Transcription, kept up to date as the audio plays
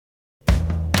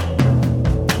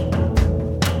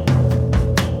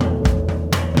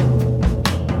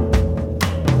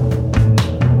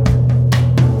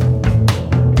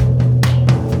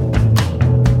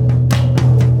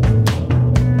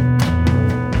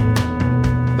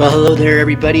Well, hello there,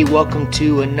 everybody. Welcome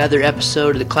to another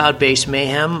episode of the Cloud-Based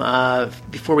Mayhem.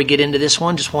 Before we get into this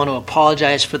one, just want to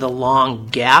apologize for the long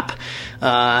gap.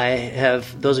 I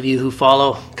have those of you who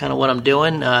follow kind of what I'm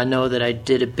doing know that I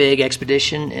did a big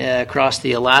expedition across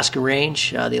the Alaska Range,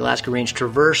 the Alaska Range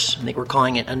Traverse. I think we're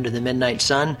calling it Under the Midnight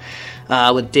Sun,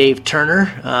 with Dave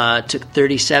Turner. It took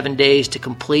 37 days to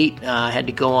complete. I had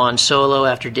to go on solo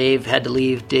after Dave had to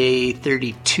leave day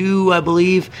 32, I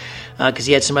believe, because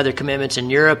he had some other commitments in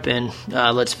Europe, and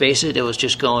let's face it, it was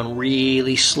just going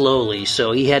really slowly.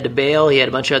 So he had to bail. He had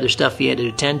a bunch of other stuff he had to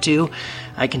attend to.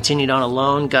 I continued on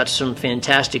alone, got some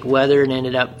fantastic weather, and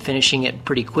ended up finishing it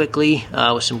pretty quickly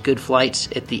with some good flights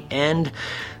at the end.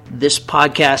 This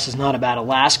podcast is not about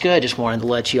Alaska. I just wanted to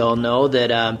let you all know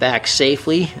that I'm back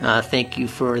safely. Thank you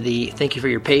for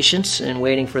your patience and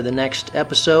waiting for the next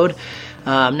episode.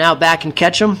 Now back in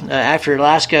Ketchum. After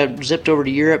Alaska, zipped over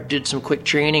to Europe, did some quick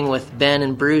training with Ben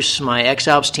and Bruce, my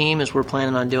X-Alps team, as we're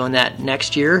planning on doing that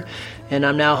next year. And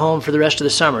I'm now home for the rest of the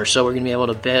summer, so we're going to be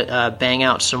able to bang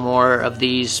out some more of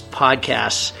these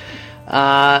podcasts.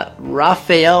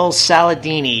 Rafael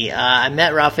Saladini. I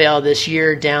met Rafael this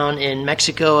year down in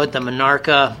Mexico at the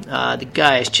Monarca. The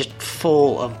guy is just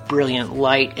full of brilliant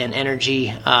light and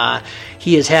energy.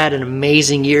 He has had an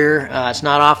amazing year. It's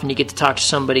not often you get to talk to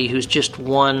somebody who's just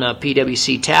won a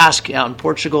PWC task out in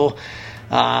Portugal,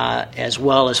 as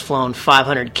well as flown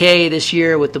 500K this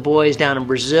year with the boys down in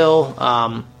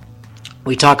Brazil.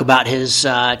 We talk about his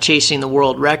chasing the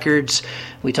world records.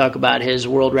 We talk about his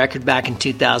world record back in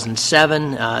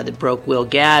 2007 that broke Will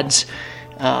Gadd's.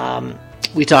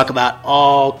 We talk about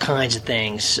all kinds of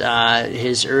things.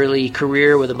 His early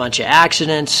career with a bunch of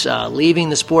accidents, leaving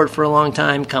the sport for a long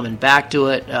time, coming back to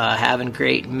it, having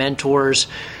great mentors,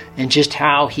 and just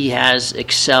how he has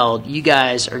excelled. You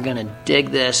guys are going to dig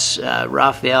this,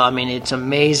 Rafael. I mean, it's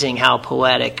amazing how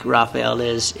poetic Rafael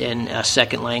is in a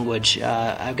second language.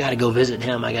 I've got to go visit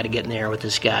him. I got to get in there with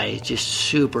this guy. He's just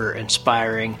super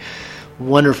inspiring,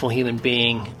 wonderful human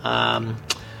being.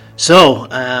 So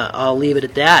I'll leave it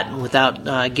at that. And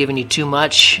without giving you too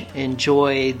much,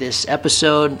 enjoy this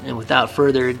episode. And without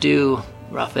further ado,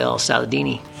 Rafael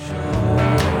Saladini.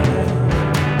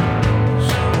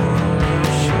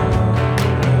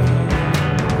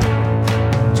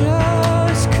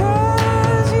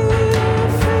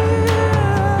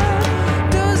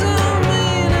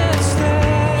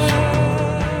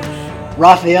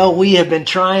 Rafael, we have been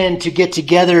trying to get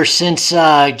together since the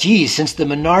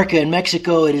Monarca in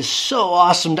Mexico. It is so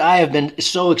awesome. I have been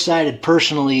so excited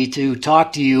personally to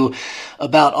talk to you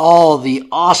about all the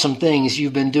awesome things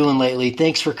you've been doing lately.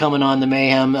 Thanks for coming on the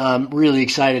Mayhem. I'm really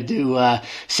excited to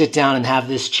sit down and have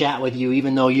this chat with you,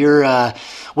 even though you're,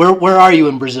 where are you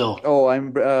in Brazil? Oh,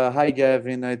 hi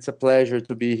Gavin. It's a pleasure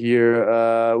to be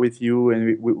here with you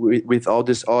and with all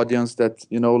this audience that,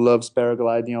 loves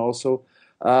paragliding also.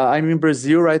 I'm in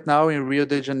Brazil right now, in Rio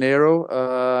de Janeiro,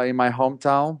 in my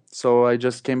hometown. So I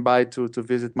just came by to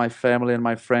visit my family and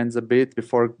my friends a bit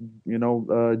before,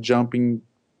 jumping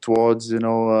towards,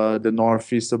 the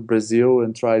northeast of Brazil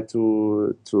and try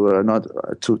to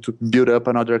build up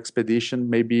another expedition.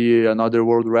 Maybe another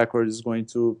world record is going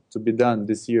to be done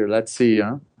this year. Let's see,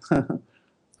 huh?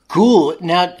 Cool.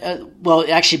 Now,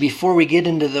 actually, before we get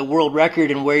into the world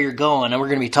record and where you're going, and we're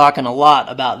going to be talking a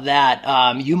lot about that,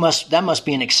 that must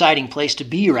be an exciting place to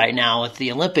be right now with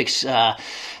the Olympics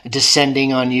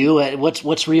descending on you.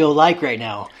 What's Rio like right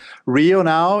now? Rio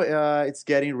now, it's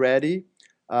getting ready.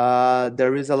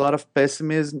 There is a lot of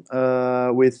pessimism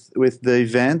with the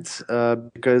event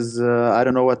because I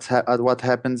don't know what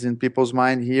happens in people's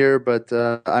mind here, but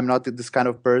I'm not this kind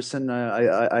of person.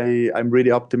 I'm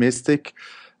really optimistic.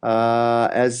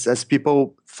 As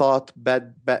people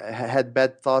had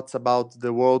bad thoughts about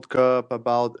the World Cup,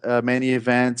 about many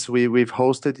events we've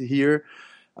hosted here.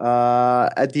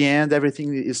 At the end,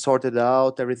 everything is sorted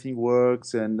out, everything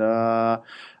works, and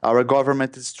our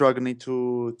government is struggling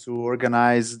to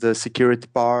organize the security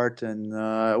part, and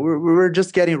we're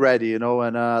just getting ready, and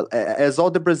as all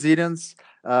the Brazilians,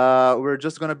 we're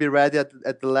just going to be ready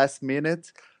at the last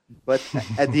minute. But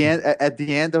at the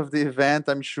end of the event,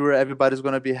 I'm sure everybody's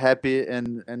going to be happy,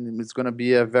 and it's going to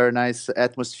be a very nice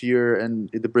atmosphere, and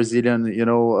the Brazilian,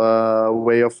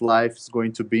 way of life is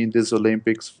going to be in these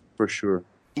Olympics for sure.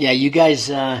 Yeah, you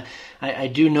guys, I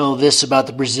do know this about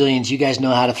the Brazilians. You guys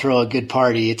know how to throw a good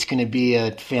party. It's going to be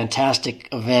a fantastic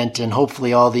event, and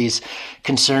hopefully all these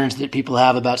concerns that people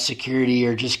have about security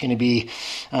are just going to be,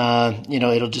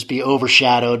 it'll just be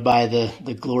overshadowed by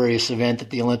the glorious event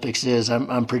that the Olympics is.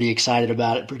 I'm pretty excited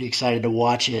about it, pretty excited to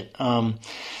watch it.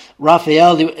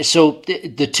 Rafael, so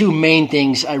the two main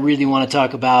things I really want to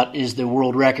talk about is the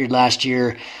world record last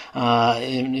year,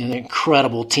 an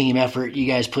incredible team effort you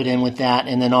guys put in with that,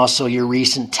 and then also your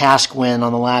recent task win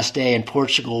on the last day in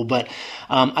Portugal. But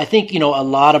I think, a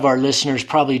lot of our listeners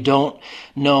probably don't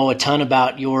know a ton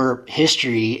about your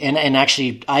history, and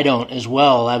actually I don't as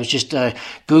well. I was just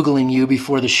Googling you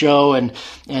before the show, and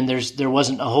there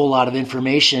wasn't a whole lot of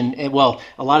information. Well,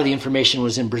 a lot of the information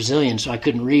was in Brazilian, so I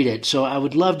couldn't read it. So I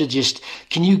would love to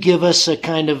can you give us a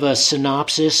kind of a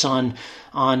synopsis on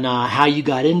how you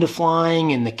got into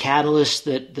flying and the catalyst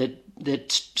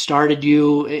that started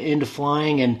you into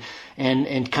flying,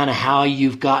 and kind of how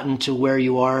you've gotten to where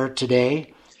you are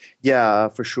today? Yeah,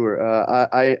 for sure.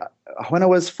 I when I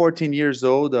was 14 years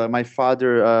old, my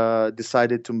father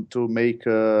decided to make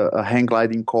a hang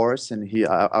gliding course, and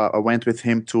I went with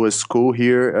him to a school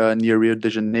here near Rio de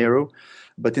Janeiro.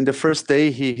 But in the first day,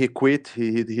 he quit.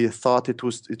 He thought it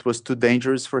was too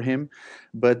dangerous for him.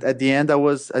 But at the end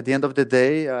of the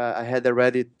day, I had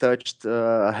already touched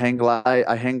a hang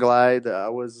glide. I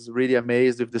was really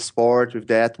amazed with the sport, with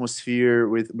the atmosphere,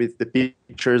 with the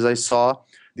pictures I saw.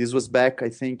 This was back, I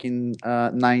think, in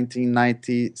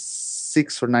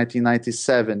 1996 or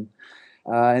 1997.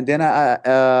 And then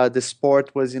the sport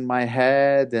was in my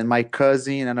head, and my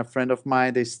cousin and a friend of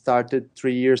mine, they started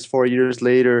 3 years, 4 years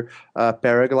later,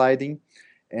 paragliding.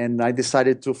 And I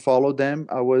decided to follow them.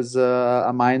 I was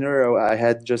a minor. I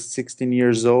had just 16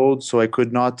 years old, so I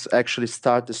could not actually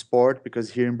start the sport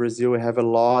because here in Brazil we have a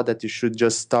law that you should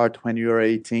just start when you are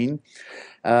 18.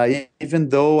 Even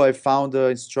though I found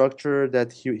an instructor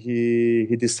that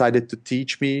he decided to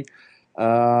teach me,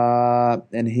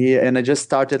 and I just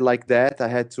started like that. I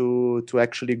had to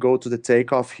actually go to the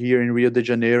takeoff here in Rio de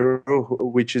Janeiro,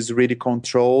 which is really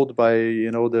controlled by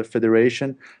the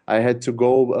federation. I had to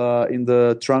go in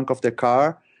the trunk of the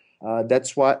car.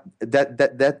 That's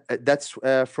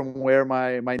from where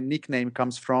my nickname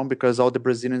comes from, because all the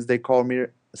Brazilians, they call me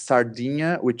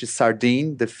Sardinha, which is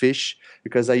sardine, the fish,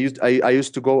 because I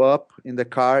used to go up in the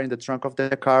car, in the trunk of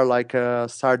the car, like a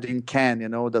sardine can,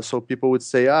 so people would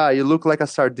say, you look like a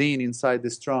sardine inside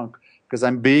this trunk, because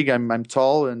I'm big, I'm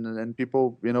tall, and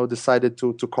people decided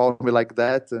to call me like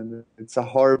that, and it's a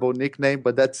horrible nickname,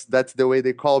 but that's the way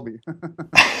they call me.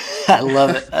 I love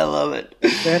it. I love it.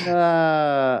 Then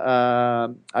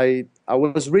I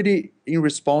was really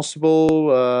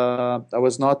irresponsible.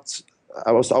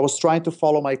 I was trying to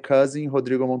follow my cousin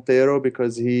Rodrigo Monteiro,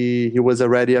 because he was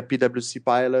already a PwC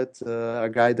pilot, a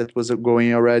guy that was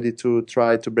going already to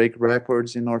try to break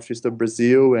records in northeast of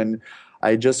Brazil, and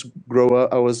I just grow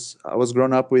up. I was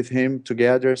grown up with him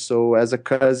together. So as a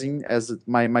cousin, as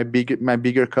my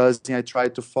bigger cousin, I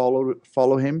tried to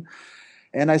follow him,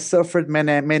 and I suffered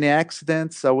many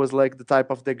accidents. I was like the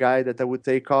type of the guy that I would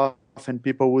take off, and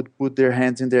people would put their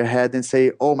hands in their head and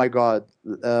say, "Oh my God,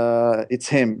 it's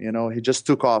him! He just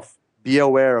took off. Be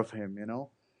aware of him."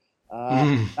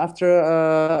 After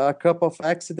a couple of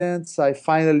accidents, I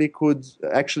finally could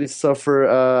actually suffer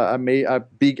a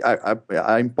big,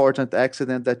 important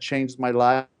accident that changed my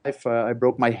life. I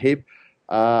broke my hip.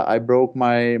 I broke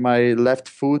my left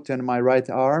foot and my right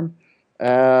arm.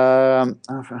 Um,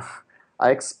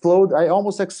 I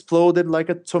almost exploded like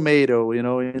a tomato, in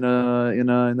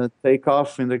a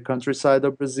takeoff in the countryside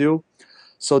of Brazil.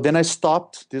 So then I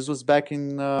stopped. This was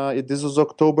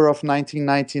October of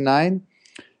 1999,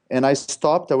 and I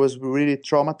stopped. I was really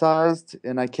traumatized,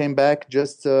 and I came back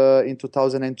just in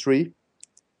 2003,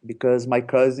 because my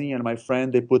cousin and my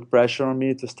friend, they put pressure on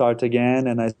me to start again,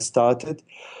 and I started.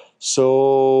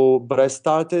 So, but I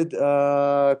started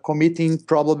committing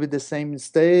probably the same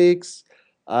mistakes.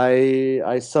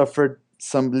 I suffered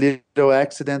some little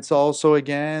accidents also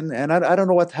again, and I don't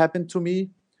know what happened to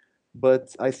me,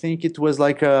 but I think it was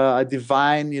like a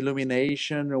divine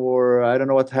illumination, or I don't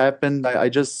know what happened. I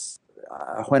just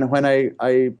when I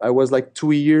was like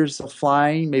 2 years of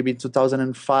flying, maybe in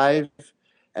 2005,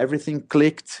 everything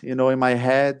clicked, in my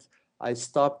head. I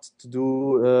stopped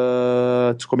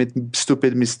to commit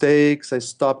stupid mistakes. I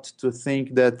stopped to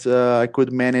think that I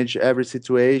could manage every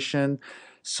situation.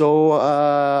 So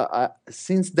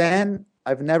since then,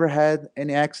 I've never had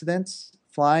any accidents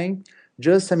flying.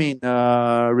 Just, I mean,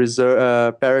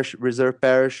 reserve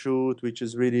parachute, which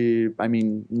is really, I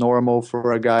mean, normal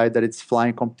for a guy that it's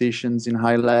flying competitions in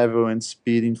high level and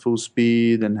speed in full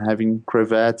speed and having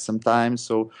crevettes sometimes.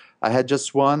 So I had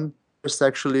just one first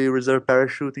actually reserve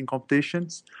parachute in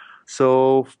competitions.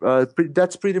 So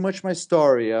that's pretty much my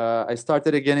story. I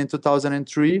started again in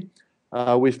 2003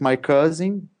 with my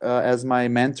cousin as my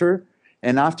mentor,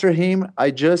 and after him,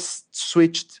 I just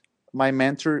switched my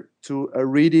mentor to a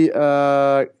really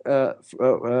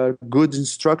good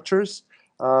instructors.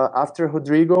 After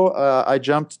Rodrigo, I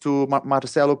jumped to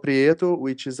Marcelo Prieto,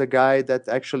 which is a guy that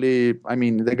actually, I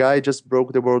mean, the guy just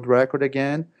broke the world record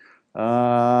again.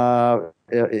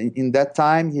 In that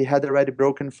time, he had already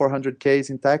broken 400 Ks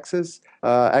in Texas.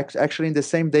 Actually, in the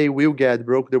same day, Will Gadd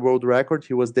broke the world record.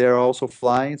 He was there also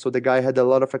flying. So the guy had a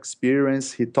lot of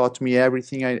experience. He taught me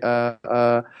everything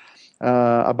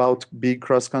about big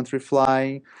cross country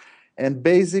flying. And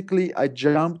basically, I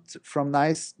jumped from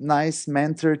nice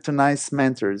mentor to nice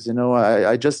mentors. You know,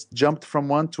 I just jumped from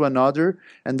one to another,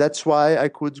 and that's why I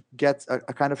could get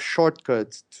a kind of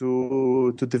shortcut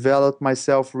to develop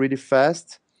myself really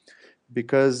fast.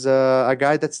 Because a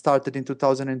guy that started in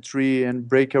 2003 and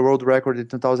break a world record in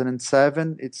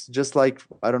 2007, it's just like,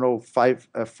 I don't know, 4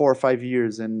 or 5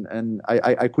 years, and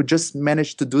I could just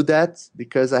manage to do that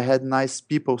because I had nice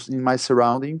people in my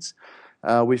surroundings,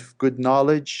 with good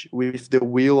knowledge, with the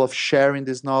will of sharing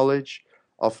this knowledge,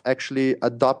 of actually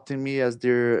adopting me as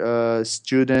their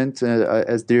student,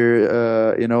 as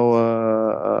their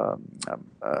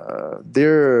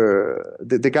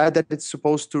the guy that is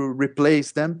supposed to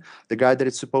replace them, the guy that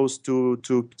is supposed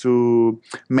to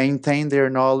maintain their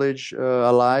knowledge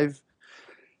alive.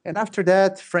 And after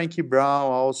that, Frankie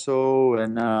Brown also,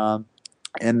 and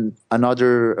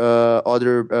another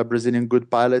other Brazilian good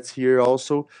pilots here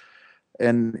also.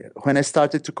 And when I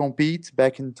started to compete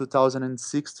back in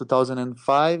 2006,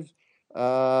 2005,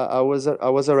 I was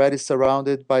already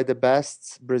surrounded by the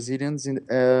best Brazilians in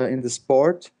the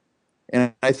sport,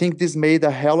 and I think this made a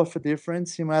hell of a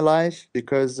difference in my life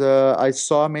because I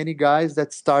saw many guys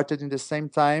that started in the same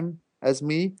time as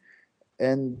me,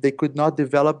 and they could not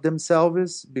develop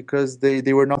themselves because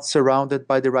they were not surrounded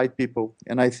by the right people.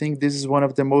 And I think this is one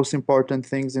of the most important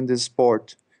things in this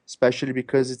sport, especially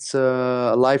because it's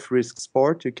a life risk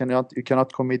sport. You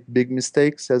cannot commit big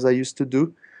mistakes as I used to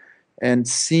do. And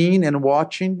seeing and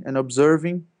watching and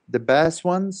observing the best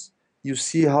ones, you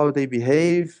see how they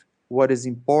behave, what is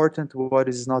important, what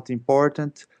is not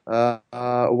important,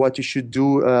 what you should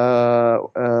do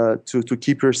to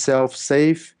keep yourself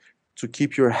safe, to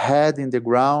keep your head in the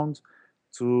ground,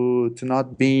 to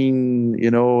not being,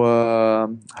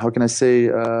 how can I say,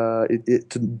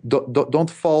 don't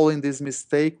fall in this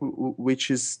mistake,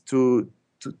 which is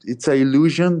it's an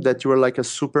illusion that you are like a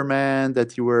Superman,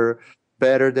 that you were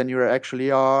better than you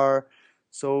actually are.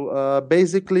 So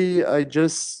basically, I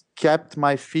just kept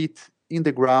my feet in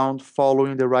the ground,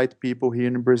 following the right people here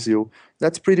in Brazil.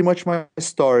 That's pretty much my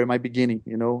story, my beginning.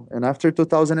 And after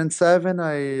 2007,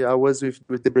 I was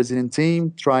with the Brazilian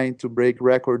team trying to break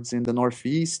records in the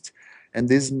Northeast, and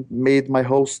this made my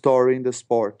whole story in the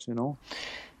sport.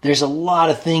 There's a lot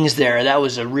of things there. That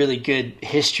was a really good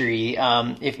history.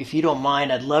 If you don't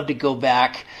mind, I'd love to go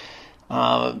back.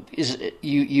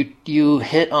 You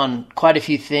hit on quite a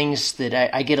few things that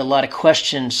I get a lot of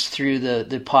questions through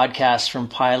the podcast from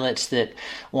pilots that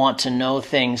want to know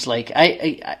things like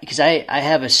because I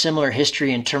have a similar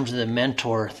history in terms of the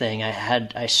mentor thing.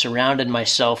 I surrounded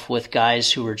myself with guys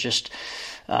who were just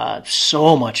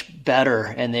so much better,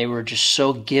 and they were just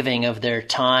so giving of their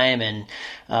time, and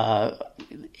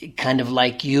kind of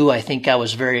like you, I think I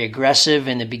was very aggressive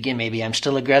in the beginning. Maybe I'm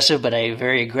still aggressive, but I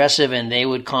very aggressive, and they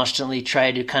would constantly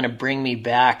try to kind of bring me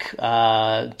back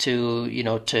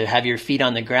to have your feet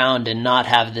on the ground and not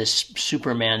have this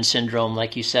Superman syndrome,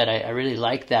 like you said. I really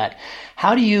like that.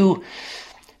 How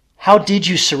did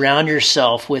you surround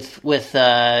yourself with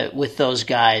those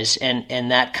guys,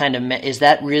 and that kind of is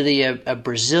that really a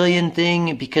Brazilian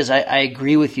thing? Because I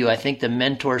agree with you. I think the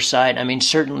mentor side. I mean,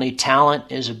 certainly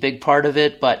talent is a big part of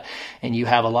it, and you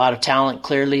have a lot of talent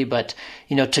clearly. But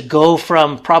to go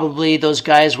from probably those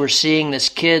guys were seeing this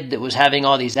kid that was having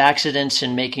all these accidents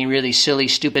and making really silly,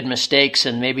 stupid mistakes,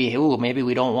 and maybe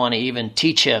we don't want to even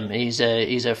teach him. He's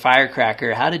a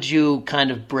firecracker. How did you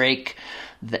kind of break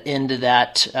into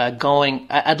that going?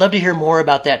 I'd love to hear more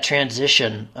about that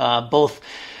transition, both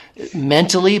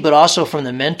mentally, but also from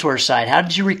the mentor side. How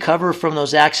did you recover from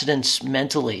those accidents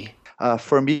mentally?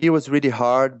 For me, it was really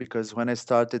hard because when I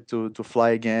started to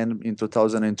fly again in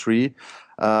 2003,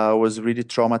 I was really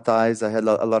traumatized. I had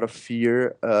a lot of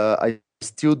fear. I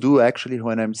still do actually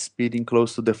when I'm speeding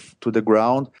close to the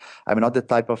ground. I'm not the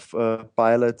type of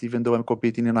pilot, even though I'm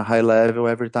competing in a high level.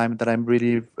 Every time that I'm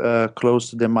really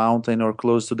close to the mountain or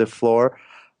close to the floor,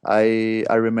 I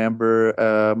remember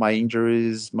my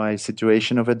injuries, my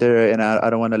situation over there, and I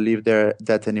don't want to live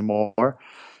that anymore.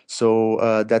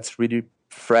 So that's really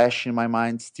fresh in my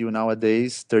mind still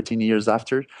nowadays, 13 years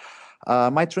after.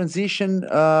 My transition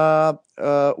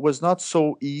was not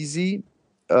so easy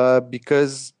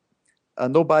because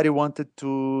Nobody wanted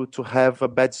to have a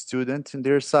bad student in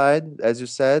their side, as you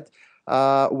said.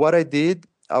 What I did,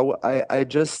 I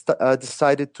just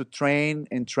decided to train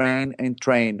and train and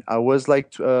train. I was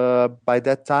like, by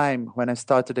that time when I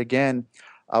started again,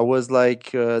 I was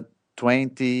like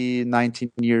 20,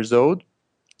 19 years old,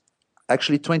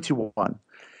 actually 21.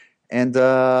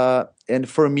 And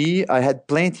for me, I had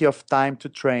plenty of time to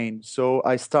train. So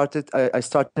I started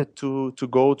to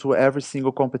go to every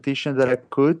single competition that I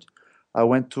could. I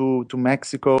went to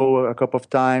Mexico a couple of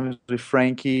times with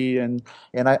Frankie, and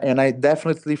I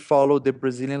definitely followed the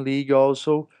Brazilian league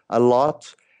also a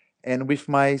lot. And with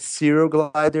my serial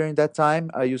glider in that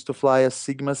time, I used to fly a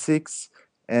Sigma 6.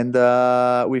 And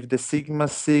with the Sigma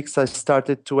 6, I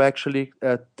started to actually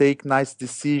take nice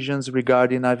decisions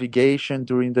regarding navigation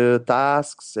during the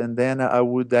tasks. And then I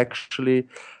would actually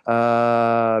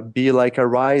be like a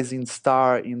rising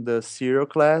star in the serial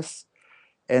class.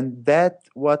 And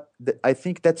I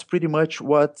think that's pretty much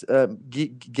what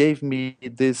gave me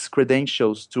these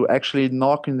credentials to actually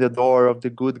knock in the door of the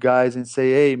good guys and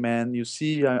say, "Hey, man, you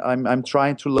see, I'm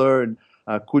trying to learn.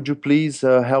 Could you please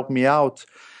help me out?"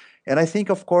 And I think,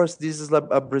 of course, this is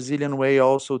a Brazilian way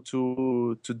also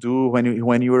to do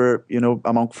when you're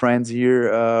among friends here.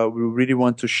 We really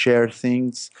want to share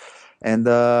things, and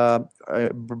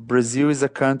Brazil is a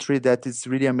country that is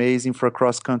really amazing for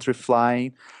cross country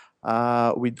flying.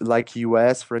 We like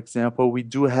US, for example, we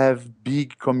do have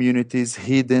big communities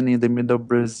hidden in the middle of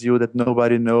Brazil that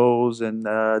nobody knows, and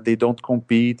they don't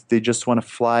compete. They just want to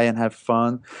fly and have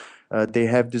fun. They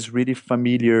have this really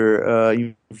familiar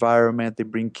environment. They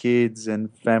bring kids and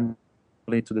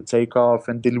family to the takeoff,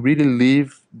 and they really live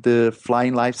the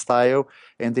flying lifestyle.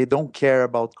 And they don't care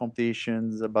about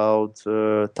competitions, about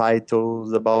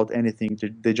titles, about anything.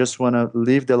 They just want to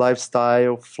live the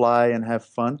lifestyle, fly, and have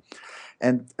fun.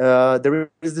 And there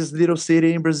is this little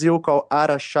city in Brazil called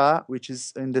Araxá, which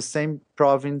is in the same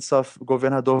province of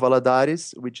Governador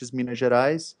Valadares, which is Minas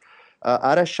Gerais.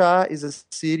 Araxá is a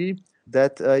city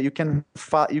that you can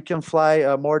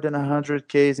fly more than 100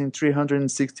 k's in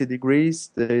 360 degrees.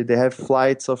 They have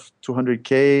flights of 200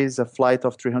 k's, a flight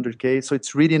of 300 k's. So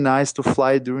it's really nice to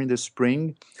fly during the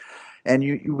spring. And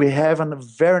we have a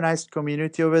very nice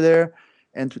community over there,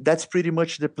 and that's pretty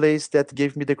much the place that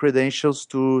gave me the credentials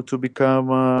to become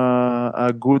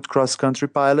a good cross country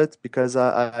pilot, because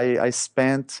I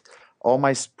spent all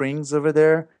my springs over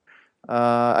there.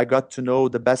 I got to know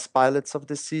the best pilots of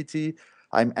the city.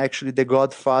 I'm actually the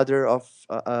godfather of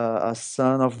a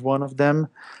son of one of them,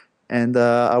 and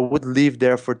I would live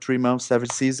there for 3 months every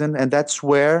season, and that's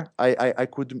where I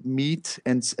could meet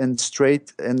and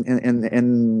straight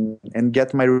and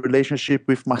get my relationship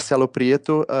with Marcelo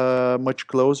Prieto much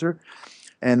closer.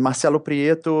 And Marcelo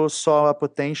Prieto saw a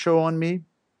potential on me,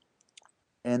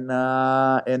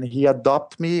 and he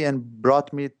adopted me and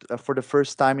brought me for the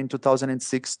first time in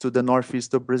 2006 to the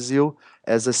northeast of Brazil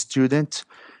as a student,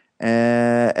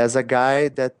 as a guy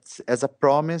that, as a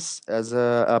promise, as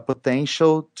a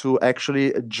potential to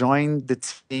actually join the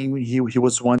team he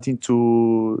was wanting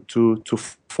to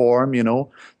form,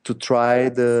 to try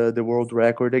the world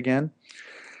record again.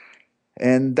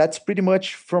 And that's pretty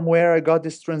much from where I got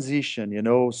this transition,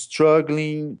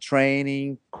 struggling,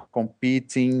 training,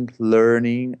 competing,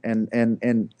 learning,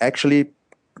 and actually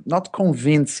not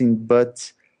convincing,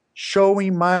 but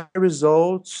showing my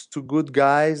results to good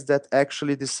guys that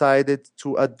actually decided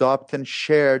to adopt and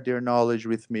share their knowledge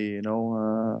with me.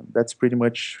 That's pretty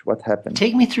much what happened.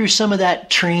 Take me through some of that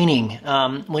training.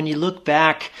 When you look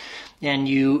back, and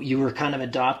you were kind of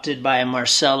adopted by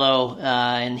Marcelo,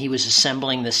 and he was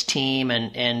assembling this team,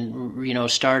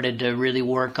 and started to really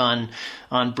work on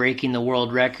breaking the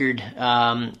world record.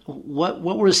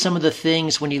 What were some of the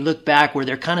things when you look back? Were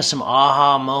there kind of some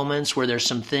aha moments? Were there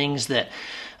some things that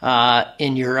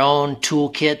in your own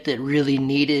toolkit that really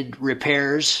needed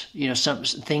repairs? Some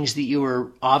things that you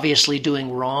were obviously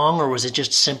doing wrong, or was it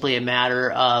just simply a matter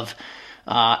of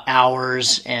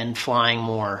hours and flying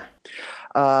more?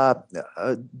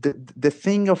 The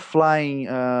thing of flying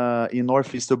in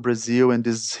northeast of Brazil and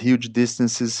these huge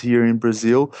distances here in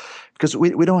Brazil, because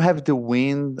we don't have the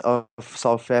wind of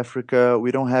South Africa,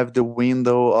 we don't have the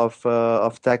window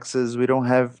of Texas, we don't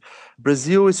have.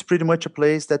 Brazil is pretty much a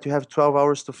place that you have 12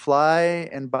 hours to fly,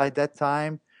 and by that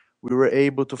time we were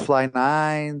able to fly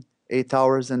 8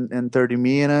 hours and 30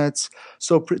 minutes.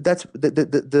 So that's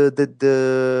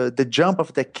the jump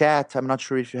of the cat. I'm not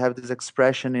sure if you have this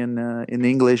expression in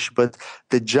English, but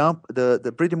the jump,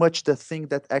 the pretty much the thing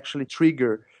that actually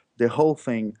trigger the whole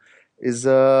thing is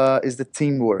the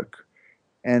teamwork.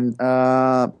 And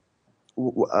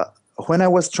when I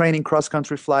was training cross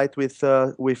country flight with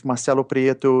Marcelo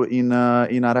Prieto in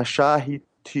Araxá,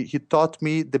 he taught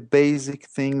me the basic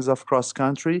things of cross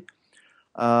country,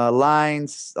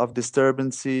 lines of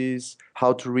disturbances,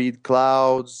 how to read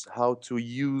clouds, how to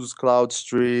use cloud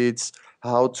streets,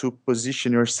 how to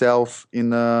position yourself in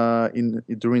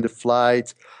during the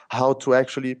flight, how to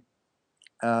actually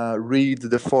read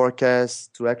the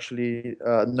forecast to actually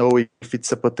know if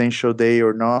it's a potential day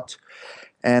or not.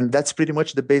 And that's pretty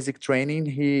much the basic training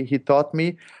he taught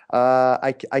me.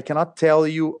 I cannot tell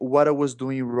you what I was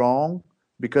doing wrong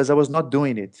because I was not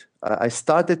doing it. I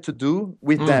started to do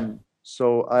with them.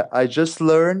 So I just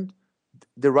learned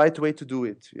the right way to do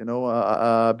it,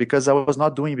 because I was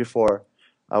not doing before.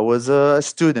 I was a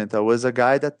student. I was a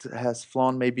guy that has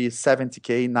flown maybe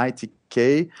 70K,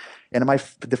 90K. And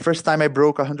the first time I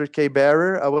broke 100K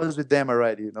barrier, I was with them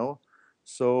already.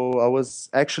 So I was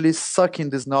actually sucking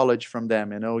this knowledge from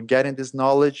them, getting this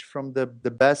knowledge from the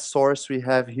best source we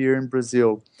have here in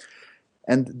Brazil.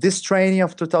 And this training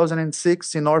of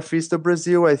 2006 in Northeast of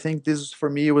Brazil, I think this for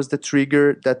me was the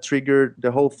trigger that triggered the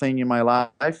whole thing in my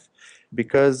life,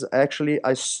 because actually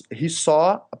he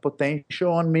saw a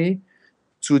potential on me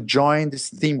to join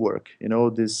this teamwork,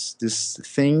 this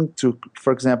thing to,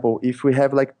 for example, if we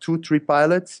have like 2-3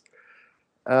 pilots,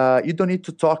 you don't need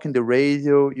to talk in the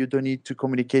radio. You don't need to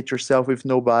communicate yourself with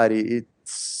nobody.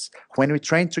 It's when we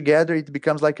train together, it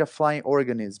becomes like a flying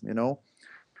organism.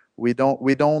 We don't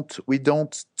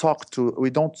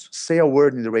say a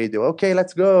word in the radio. Okay,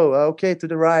 let's go. Okay, to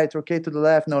the right. Okay, to the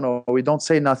left. No, we don't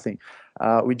say nothing.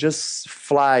 We just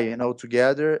fly,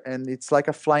 together, and it's like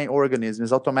a flying organism.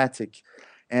 It's automatic,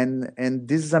 and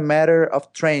this is a matter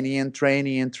of training and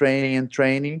training and training and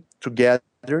training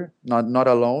together. Not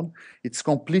alone. It's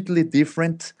completely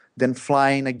different than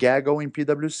flying a gaggle in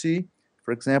PwC,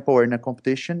 for example, or in a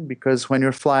competition, because when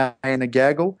you're flying a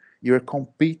gaggle, you're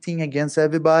competing against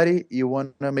everybody. You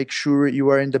want to make sure you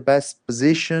are in the best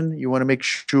position. You want to make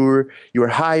sure you're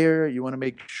higher. You want to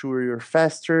make sure you're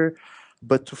faster.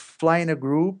 But to fly in a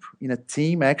group, in a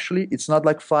team, actually, it's not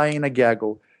like flying in a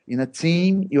gaggle. In a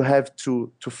team, you have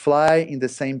to fly in the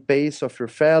same pace of your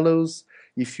fellows.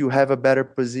 If you have a better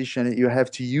position, you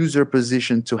have to use your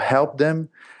position to help them,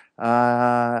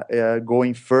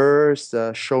 going first,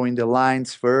 showing the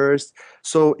lines first.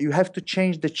 So you have to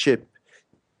change the chip.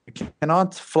 You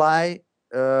cannot fly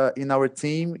in our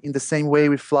team in the same way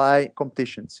we fly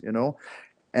competitions,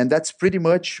 And that's pretty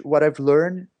much what I've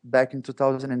learned back in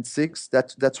 2006.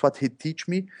 That's what he taught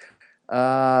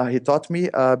me.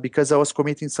 Because I was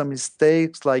committing some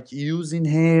mistakes, like using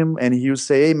him, and he would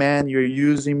say, "Hey man, you're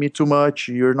using me too much.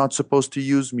 You're not supposed to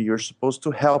use me. You're supposed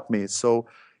to help me. So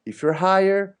if you're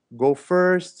higher, go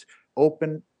first,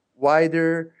 open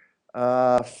wider,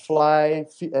 fly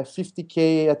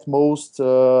 50K at most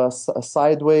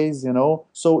sideways,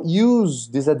 So use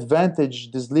this advantage,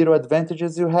 these little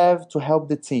advantages you have to help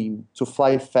the team to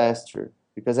fly faster.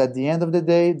 Because at the end of the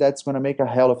day, that's going to make a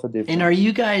hell of a difference." And are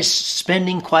you guys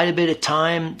spending quite a bit of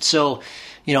time? So,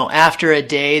 after a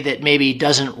day that maybe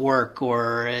doesn't work,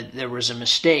 or there was a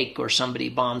mistake, or somebody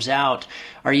bombs out,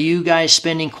 are you guys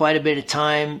spending quite a bit of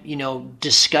time,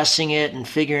 discussing it and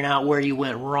figuring out where you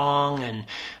went wrong, and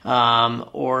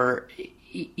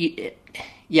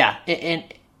and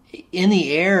in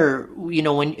the air,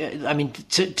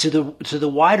 to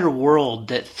the wider world,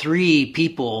 that 3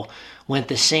 people went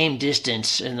the same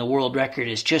distance and the world record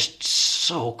is just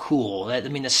so cool.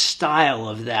 The style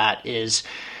of that is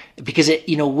because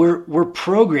we're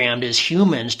programmed as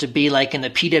humans to be like in the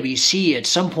PwC. At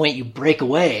some point, you break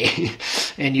away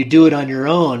and you do it on your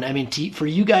own. For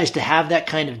you guys to have that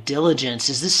kind of diligence,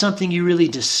 is this something you really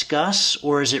discuss,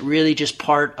 or is it really just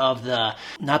part of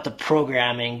not the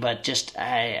programming, but just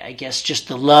I guess just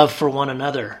the love for one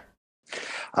another?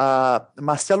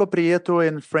 Marcelo Prieto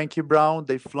and Frankie Brown,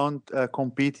 they've flown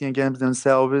competing against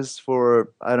themselves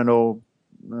for, I don't know,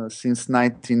 since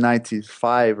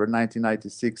 1995 or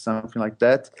 1996, something like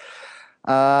that.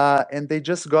 And they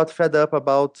just got fed up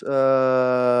about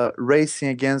racing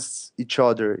against each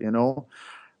other,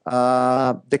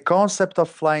 The concept of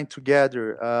flying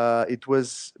together, it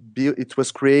was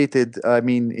created,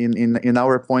 in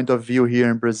our point of view here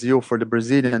in Brazil, for the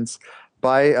Brazilians,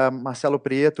 by Marcelo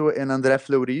Prieto and André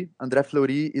Fleury. André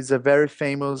Fleury is a very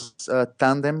famous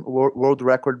tandem world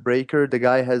record breaker. The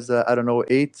guy has,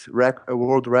 8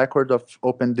 world record of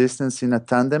open distance in a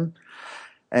tandem.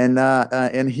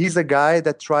 And he's a guy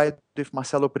that tried with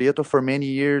Marcelo Prieto for many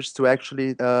years to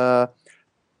actually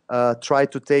try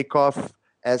to take off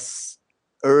as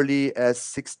early as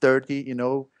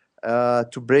 6:30,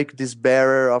 to break this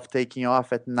barrier of taking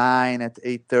off at 9, at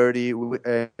 8:30,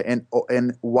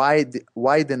 and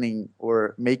widening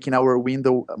or making our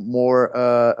window more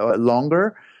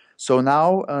longer. So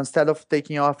now instead of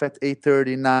taking off at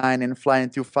 8:30, 9, and flying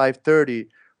until 5:30,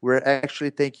 we're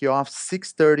actually taking off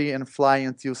 6:30 and flying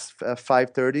until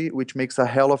 5:30, which makes a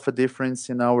hell of a difference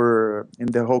in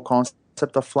the whole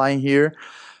concept of flying here.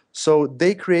 So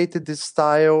they created this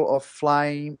style of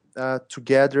flying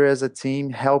together as a team,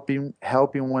 helping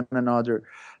one another.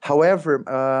 However,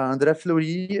 André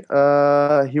Fleury,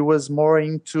 he was more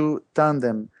into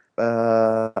tandem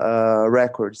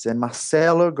records, and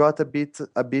Marcelo got a bit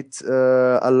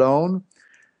alone,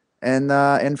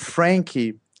 and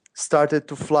Frankie started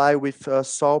to fly with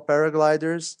Sol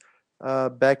paragliders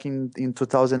back in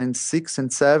 2006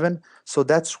 and 7. So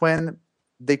that's when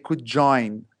they could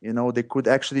join, they could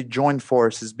actually join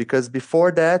forces, because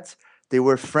before that they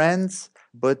were friends,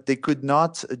 but they could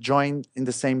not join in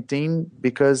the same team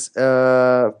because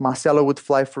Marcelo would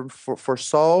fly for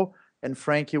Sol and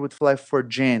Frankie would fly for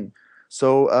Jen.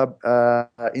 So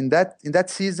in that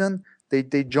season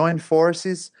they joined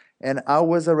forces, and I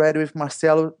was already with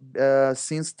Marcelo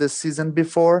since the season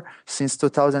before. Since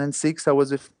 2006 I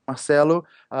was with Marcelo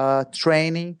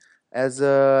training as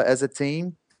a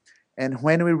team. And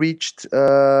when we reached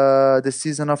the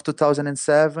season of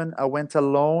 2007, I went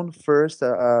alone first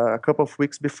a couple of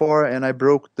weeks before, and I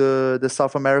broke the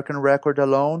South American record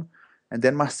alone. And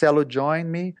then Marcelo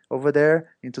joined me over there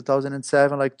in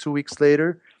 2007, like 2 weeks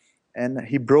later, and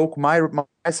he broke my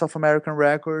South American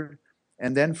record.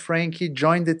 And then Frankie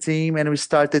joined the team, and we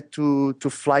started to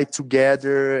fly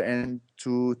together and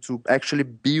to actually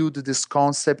build this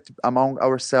concept among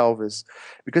ourselves,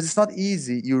 because it's not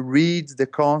easy. You read the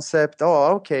concept,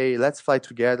 oh, okay, let's fly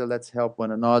together, let's help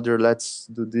one another, let's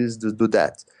do this, do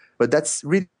that. But that's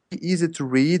really easy to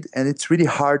read, and it's really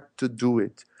hard to do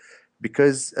it,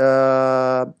 because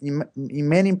in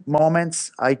many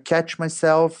moments I catch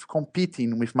myself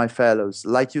competing with my fellows.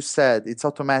 Like you said, it's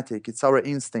automatic, it's our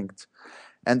instinct.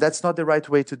 And that's not the right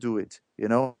way to do it,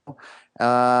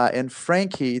 And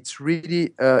Frankie, it's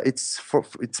really,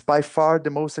 it's by far the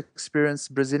most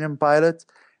experienced Brazilian pilot,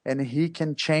 and he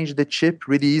can change the chip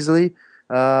really easily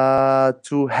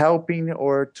to helping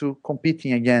or to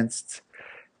competing against.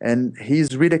 And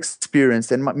he's really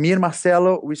experienced. And me and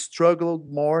Marcelo, we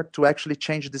struggled more to actually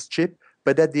change this chip,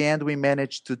 but at the end we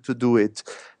managed to do it,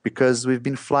 because we've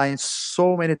been flying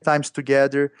so many times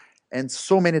together and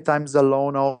so many times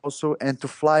alone also, and to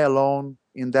fly alone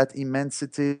in that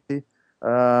immensity,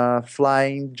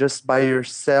 flying just by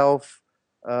yourself,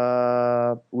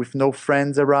 with no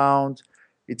friends around,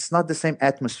 it's not the same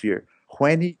atmosphere.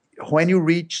 When you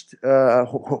reach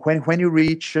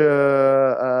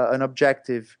an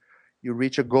objective, you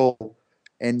reach a goal,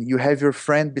 and you have your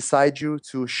friend beside you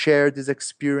to share this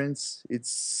experience,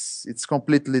 it's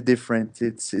completely different.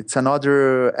 It's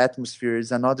another atmosphere,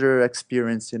 it's another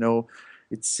experience,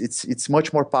 It's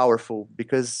much more powerful,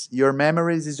 because your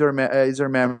memories is your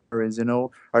memories,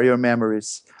 are your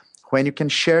memories. When you can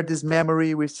share this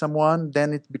memory with someone,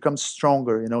 then it becomes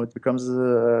stronger, it becomes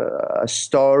a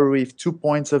story with 2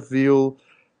 points of view,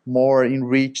 more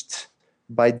enriched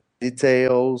by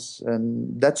details. And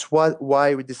that's why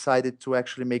we decided to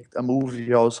actually make a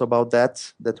movie also about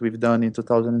that we've done in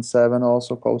 2007,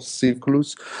 also called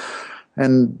Círculos.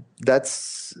 And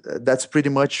that's pretty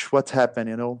much what happened,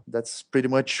 That's pretty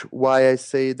much why I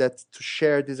say that to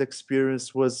share this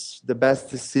experience was the best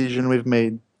decision we've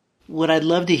made. What I'd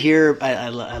love to hear, I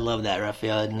love that,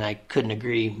 Rafael, and I couldn't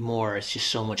agree more. It's just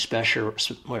so much special,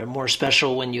 more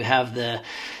special when you have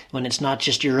when it's not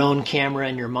just your own camera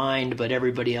in your mind, but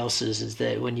everybody else's. Is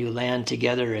that when you land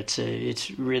together,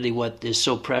 it's really what is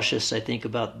so precious, I think,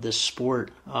 about this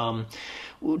sport.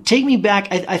 Take me back.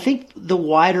 I think the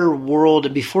wider world,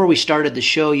 and before we started the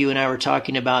show, you and I were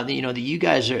talking about, that you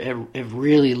guys have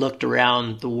really looked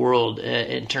around the world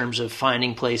in terms of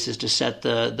finding places to set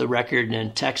the record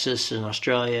in Texas and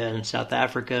Australia and South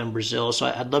Africa and Brazil. So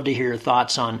I'd love to hear your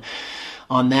thoughts on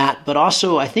that. But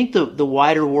also, I think the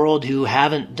wider world who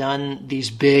haven't done these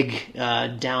big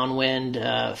downwind,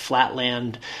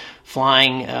 flatland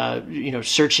flying,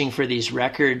 searching for these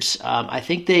records, I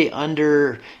think they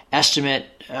underestimate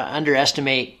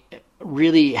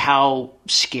really how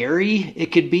scary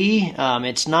it could be.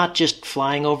 It's not just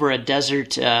flying over a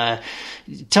desert.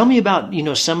 Tell me about,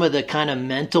 some of the kind of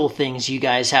mental things you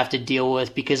guys have to deal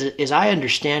with, because as I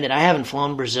understand it, I haven't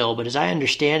flown Brazil, but as I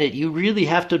understand it, you really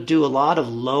have to do a lot of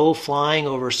low flying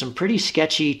over some pretty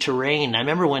sketchy terrain. I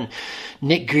remember when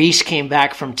Nick Grease came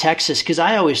back from Texas, because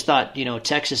I always thought,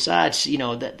 Texas, it's,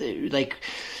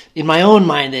 in my own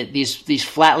mind that these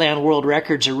flatland world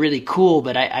records are really cool,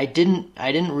 but I didn't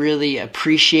really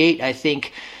appreciate, I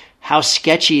think, how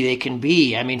sketchy they can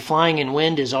be. I mean, flying in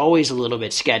wind is always a little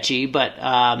bit sketchy, but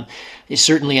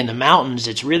certainly in the mountains,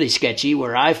 it's really sketchy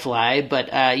where I fly.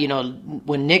 But you know,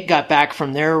 when Nick got back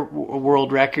from their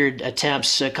world record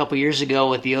attempts a couple years ago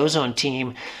with the Ozone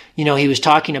team, you know, he was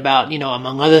talking about, you know,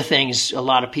 among other things, a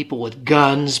lot of people with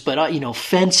guns, but, you know,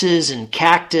 fences and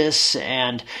cactus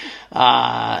and,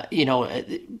 you know,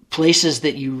 places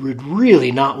that you would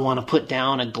really not want to put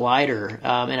down a glider.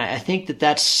 And I think that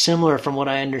that's similar from what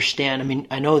I understand. I mean,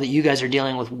 I know that you guys are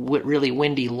dealing with really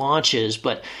windy launches,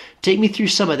 but take me through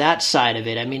some of that side of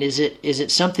it. I mean, is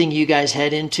it something you guys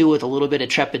head into with a little bit of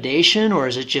trepidation, or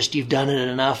is it just you've done it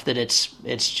enough that it's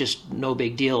just no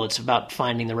big deal? It's about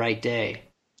finding the right day.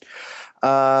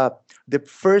 The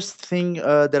first thing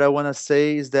that I want to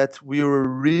say is that we were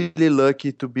really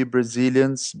lucky to be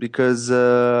Brazilians because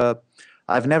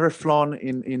I've never flown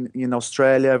in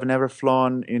Australia. I've never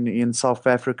flown in South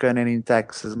Africa and in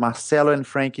Texas. Marcelo and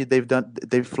Frankie,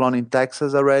 they've flown in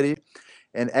Texas already.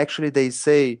 And actually they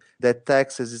say that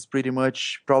Texas is pretty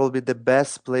much probably the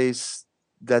best place.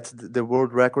 That's the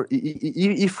world record.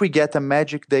 If we get a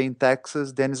magic day in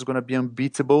Texas, then it's going to be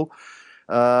unbeatable.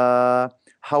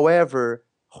 However,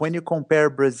 when you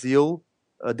compare Brazil,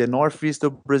 the northeast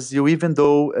of Brazil, even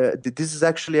though this is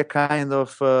actually a kind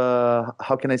of,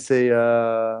 how can I say,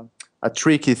 a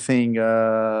tricky thing.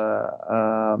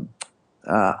 How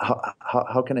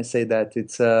can I say that?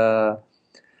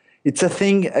 It's a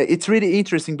thing. It's really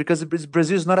interesting because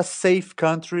Brazil is not a safe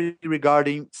country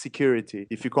regarding security.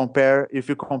 If you compare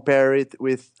it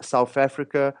with South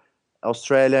Africa,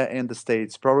 Australia, and the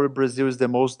States, probably Brazil is the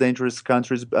most dangerous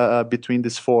countries between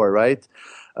these four, right?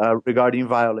 Regarding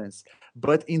violence.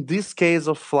 But in this case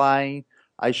of flying,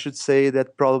 I should say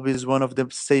that probably is one of the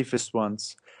safest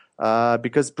ones.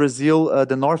 Because Brazil,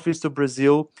 the northeast of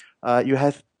Brazil, you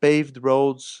have paved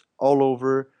roads all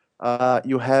over.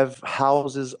 You have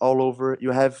houses all over.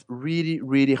 You have really,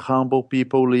 really humble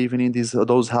people living in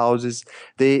those houses.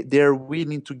 They're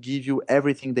willing to give you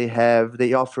everything they have.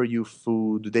 They offer you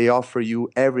food. They offer you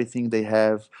everything they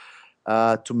have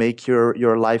to make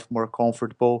your life more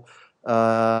comfortable.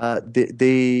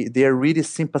 They are really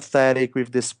sympathetic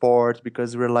with the sport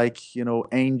because we're like, you know,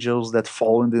 angels that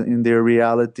fall in their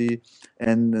reality,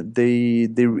 and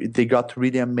they got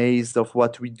really amazed of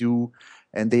what we do.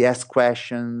 And they ask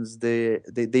questions. They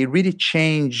really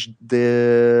change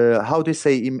the, how do you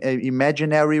say,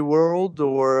 imaginary world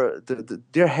or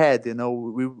their head. You know,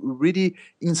 we really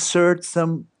insert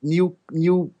some new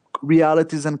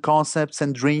realities and concepts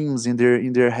and dreams in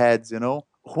their heads. You know,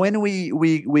 when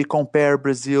we compare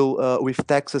Brazil with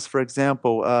Texas, for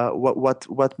example,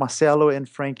 what Marcelo and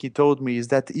Frankie told me is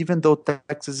that even though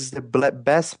Texas is the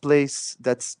best place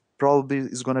that's probably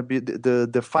is going to be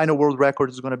the final world record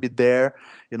is going to be there,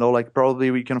 you know, like probably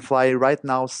we can fly right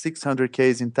now 600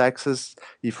 Ks in Texas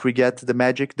if we get the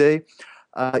magic day.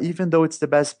 Even though it's the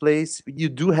best place, you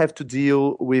do have to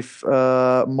deal with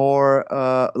more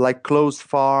like closed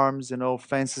farms, you know,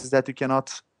 fences that you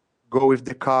cannot go with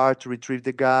the car to retrieve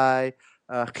the guy,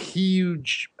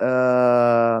 huge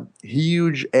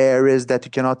areas that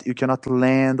you cannot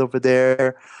land over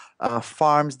there,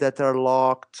 farms that are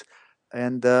locked.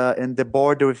 And the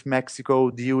border with Mexico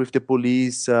deal with the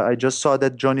police. I just saw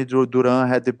that Johnny Duran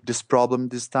had this problem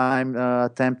this time,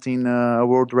 attempting a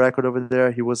world record over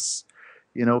there. He was,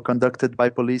 you know, conducted by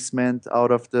policemen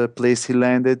out of the place he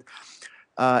landed.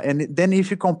 And then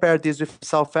if you compare this with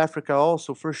South Africa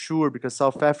also, for sure, because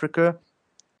South Africa,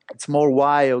 it's more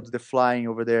wild, the flying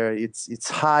over there. It's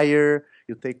higher.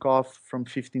 You take off from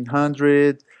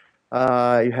 1500.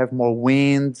 You have more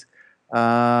wind.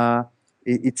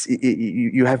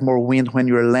 You have more wind when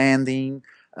you're landing.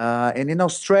 And in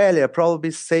Australia, probably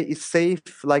it's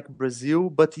safe like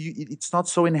Brazil, but it's not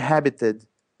so inhabited.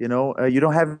 You know, you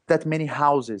don't have that many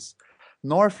houses.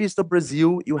 Northeast of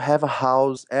Brazil, you have a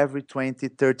house every 20,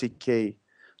 30 K.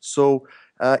 So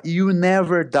you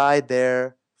never die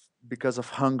there because of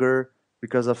hunger,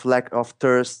 because of lack of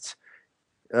thirst,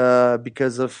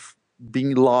 because of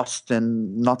being lost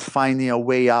and not finding a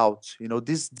way out. You know,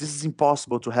 this is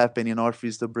impossible to happen in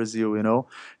northeast of Brazil, you know,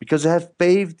 because you have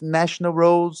paved national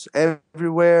roads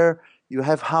everywhere, you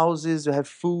have houses, you have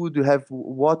food, you have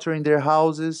water in their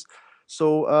houses.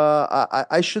 So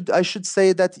I should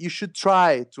say that you should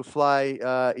try to fly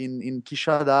in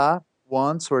Quixadá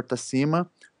once or Tacima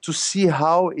to see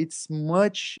how it's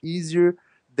much easier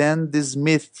than these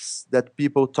myths that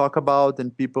people talk about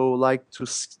and people like to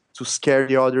scare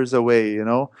the others away. You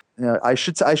know, I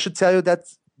should tell you that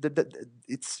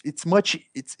it's much.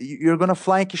 It's you're gonna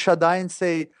fly in Quixadá and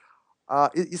say,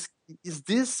 is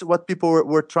this what people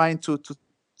were trying to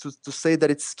say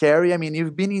that it's scary? I mean,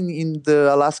 you've been in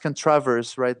the Alaskan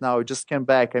Traverse right now. You just came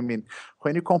back. I mean,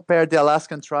 when you compare the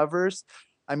Alaskan Traverse,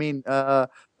 I mean,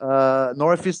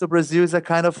 northeast of Brazil is a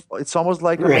kind of, it's almost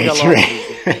like a Right, right.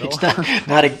 megalopolis, you know,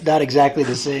 It's not exactly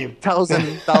the same.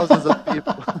 thousands of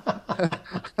people.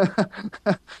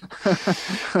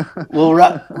 Well,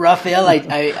 Raphael,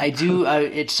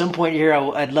 at some point here,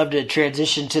 I'd love to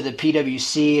transition to the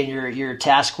PWC and your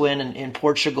task win in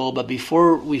Portugal. But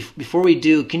before we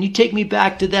do, can you take me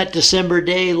back to that December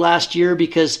day last year?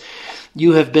 Because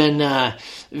you have been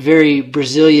very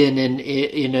Brazilian, and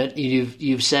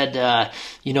you've said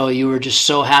you were just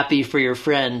so happy for your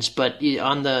friends. But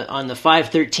on the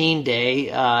 513 day,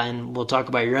 and we'll talk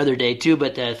about your other day too.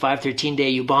 But the 513 day,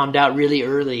 you bombed out really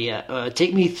early.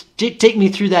 Take me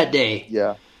through that day.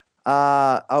 Yeah.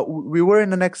 We were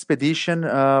in an expedition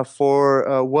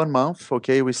for 1 month.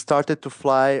 Okay, we started to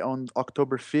fly on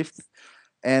October 5th,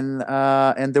 and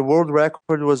the world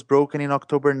record was broken in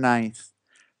October 9th.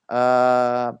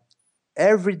 Uh,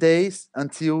 every day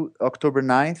until October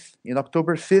 9th. In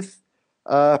October 5th,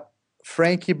 uh,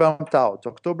 Frankie bumped out.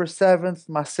 October 7th,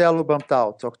 Marcelo bumped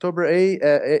out. October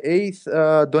 8th,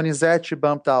 Donizete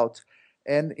bumped out.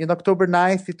 And in October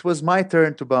 9th, it was my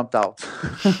turn to bump out.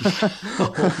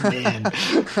 Oh man!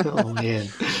 Oh man!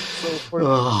 So for me,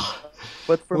 Oh,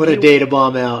 but for what me, a day to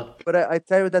bomb out. but I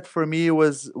tell you that for me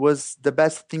was the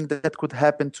best thing that could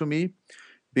happen to me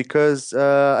because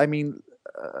I mean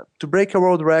to break a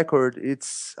world record,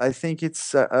 I think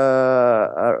it's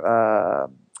a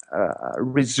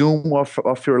resume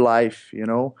of your life. You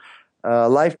know,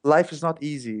 life is not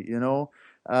easy. You know,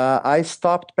 I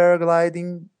stopped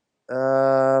paragliding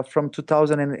from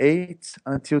 2008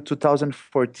 until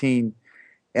 2014,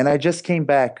 and I just came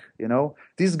back. You know,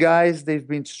 these guys, they've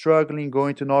been struggling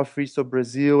going to northeast of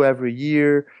Brazil every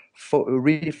year,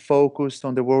 really focused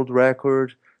on the world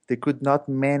record. They could not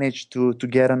manage to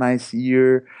get a nice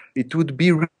year. It would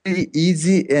be really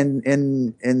easy,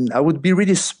 and I would be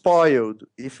really spoiled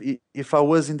if I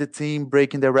was in the team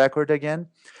breaking the record again.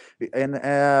 And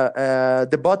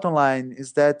the bottom line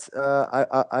is that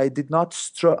I did not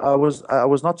I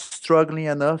was not struggling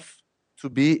enough to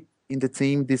be in the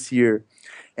team this year.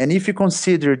 And if you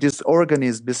consider this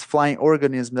organism, this flying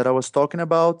organism that I was talking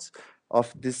about,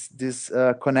 of this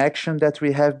connection that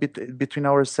we have between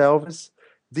ourselves,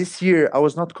 this year I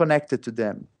was not connected to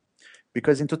them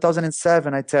because in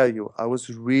 2007, I tell you, I was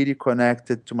really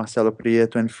connected to Marcelo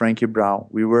Prieto and Frankie Brown.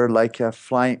 We were like a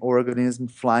flying organism,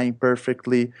 flying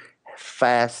perfectly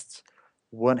fast,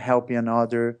 one helping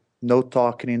another, no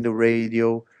talking in the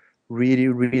radio, really,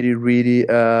 really, really,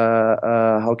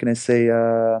 how can I say,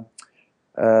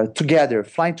 together,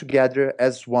 flying together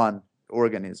as one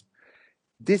organism.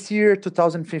 This year,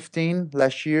 2015,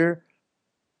 last year,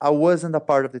 I wasn't a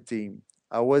part of the team.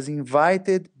 I was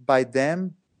invited by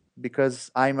them because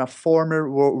I'm a former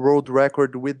world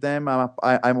record with them. I'm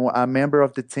a member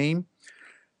of the team.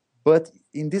 But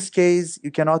in this case,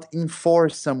 you cannot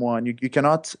enforce someone. You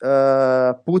cannot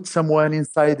put someone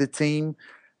inside the team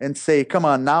and say, come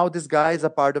on, now this guy is a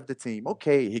part of the team.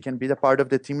 Okay, he can be a part of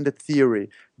the team in the theory.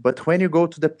 But when you go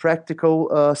to the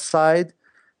practical side,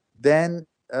 then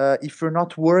if you're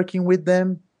not working with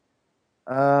them,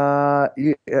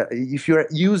 if you're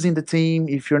using the team,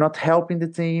 if you're not helping the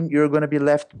team, you're going to be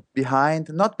left behind.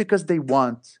 Not because they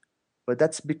want, but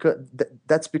that's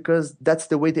because that's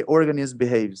the way the organism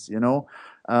behaves. You know,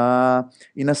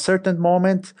 in a certain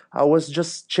moment, I was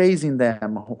just chasing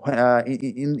them.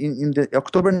 In the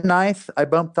October 9th, I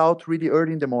bumped out really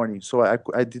early in the morning, so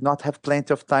I did not have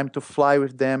plenty of time to fly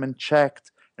with them and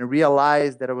checked and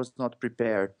realized that I was not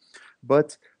prepared.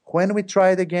 But when we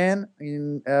tried again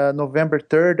in November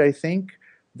 3rd, I think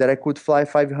that I could fly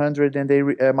 500,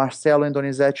 and Marcelo and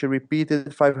Donizete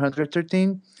repeated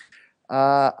 513.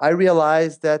 I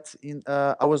realized that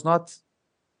I was not,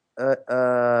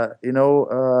 I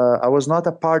was not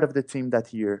a part of the team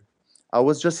that year. I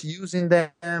was just using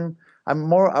them.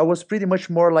 I was pretty much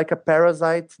more like a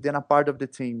parasite than a part of the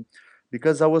team,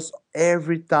 because I was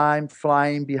every time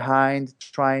flying behind,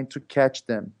 trying to catch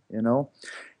them.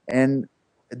 And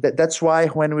that's why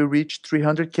when we reached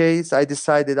 300 Ks, I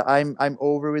decided I'm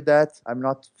over with that. I'm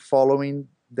not following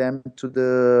them to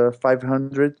the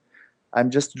 500. I'm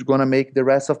just gonna make the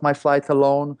rest of my flight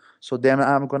alone. So then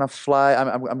I'm gonna fly.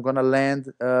 I'm gonna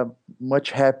land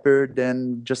much happier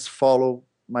than just follow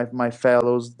my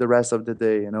fellows the rest of the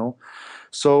day.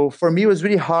 So for me, it was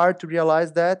really hard to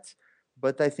realize that,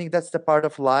 but I think that's the part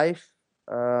of life.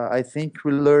 I think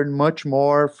we learn much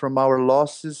more from our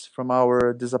losses, from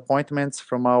our disappointments,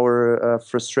 from our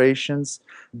frustrations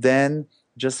than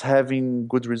just having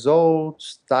good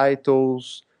results,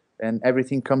 titles, and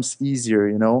everything comes easier,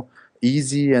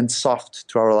 easy and soft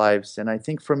to our lives. And I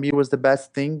think for me it was the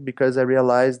best thing because I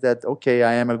realized that, okay,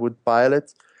 I am a good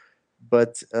pilot,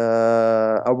 but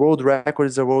a world record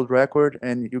is a world record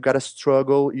and you got to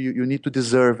struggle. You need to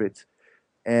deserve it.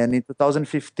 And in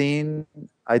 2015,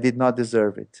 I did not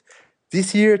deserve it.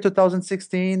 This year,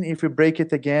 2016, if we break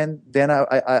it again, then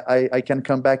I can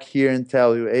come back here and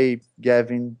tell you, hey,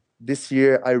 Gavin, this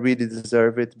year I really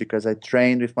deserve it because I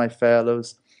trained with my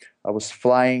fellows. I was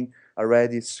flying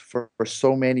already for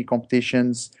so many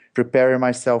competitions, preparing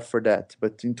myself for that.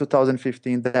 But in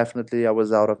 2015, definitely I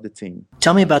was out of the team.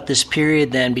 Tell me about this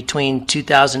period then between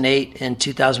 2008 and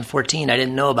 2014. I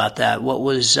didn't know about that. What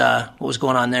was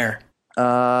going on there?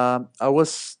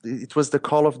 It was the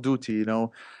Call of Duty,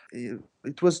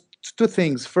 It was two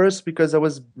things. First, because I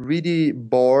was really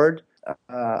bored.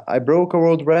 I broke a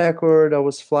world record. I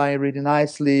was flying really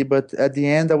nicely, but at the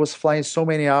end, I was flying so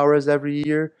many hours every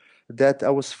year that I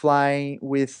was flying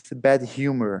with bad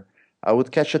humor. I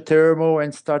would catch a thermal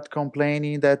and start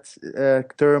complaining that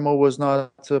thermal was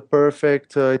not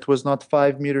perfect. It was not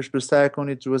 5 meters per second.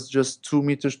 It was just 2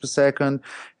 meters per second.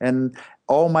 And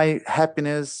all my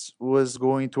happiness was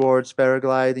going towards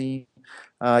paragliding.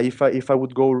 If I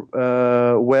would go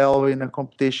well in a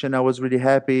competition, I was really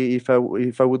happy. If I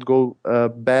would go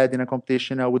bad in a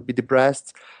competition, I would be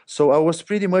depressed. So I was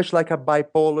pretty much like a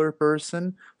bipolar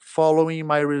person, following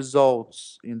my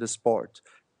results in the sport.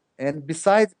 And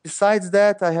besides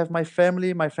that, I have my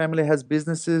family. My family has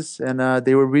businesses, and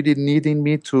they were really needing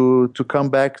me to come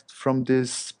back from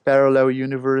this parallel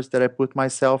universe that I put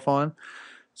myself on.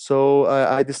 So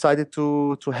I decided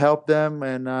to help them,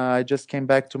 and I just came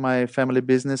back to my family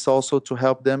business also to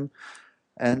help them.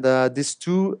 And these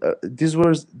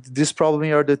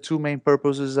probably are the two main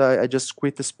purposes. I just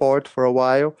quit the sport for a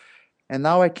while, and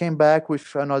now I came back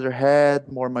with another head,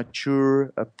 more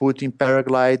mature, putting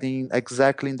paragliding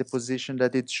exactly in the position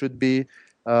that it should be.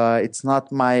 It's not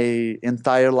my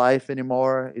entire life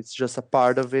anymore. It's just a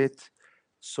part of it.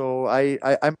 So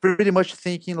I'm pretty much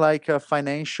thinking like a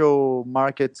financial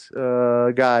market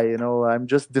guy. I'm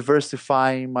just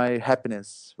diversifying my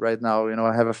happiness right now.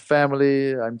 I have a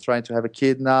family. I'm trying to have a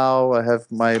kid now. I have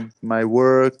my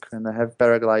work, and I have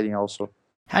paragliding also.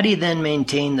 How do you then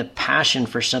maintain the passion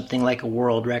for something like a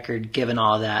world record given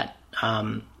all that?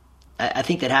 I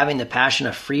think that having the passion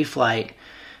of free flight,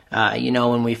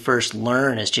 when we first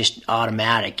learn, is just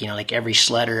automatic. Like every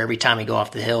sledder, every time we go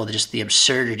off the hill, just the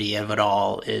absurdity of it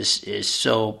all is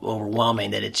so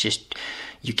overwhelming that it's just,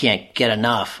 you can't get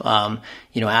enough.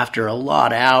 After a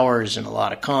lot of hours and a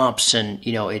lot of comps, and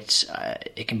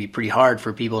it can be pretty hard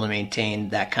for people to maintain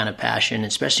that kind of passion,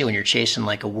 especially when you're chasing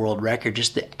like a world record.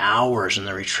 Just the hours and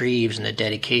the retrieves and the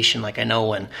dedication. Like I know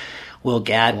when Will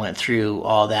Gadd went through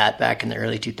all that back in the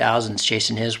early 2000s,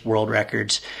 chasing his world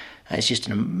records. It's just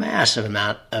a massive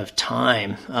amount of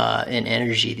time and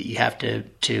energy that you have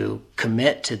to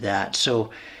commit to that.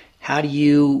 So how do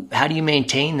you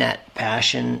maintain that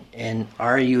passion, and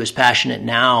are you as passionate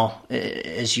now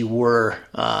as you were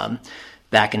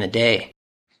back in the day?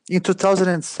 In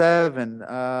 2007,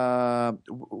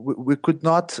 we could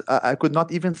not. I could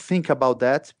not even think about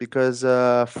that because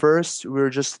first we were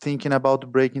just thinking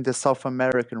about breaking the South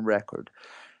American record,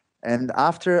 and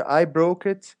after I broke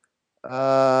it,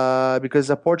 because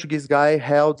a Portuguese guy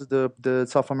held the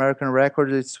South American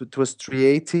record. It was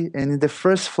 380, and in the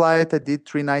first flight I did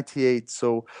 398.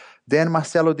 So then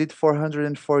Marcelo did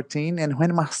 414, and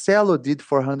when Marcelo did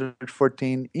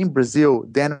 414 in Brazil,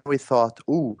 then we thought,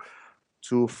 ooh,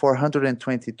 to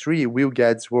 423, Will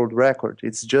Gadd's world record.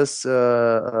 It's just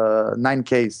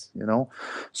 9Ks,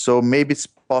 So maybe it's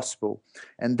possible.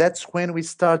 And that's when we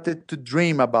started to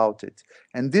dream about it.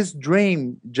 And this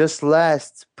dream just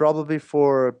lasts probably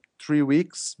for 3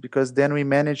 weeks because then we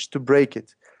managed to break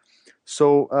it.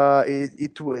 So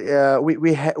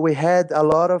we had a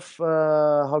lot of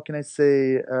how can I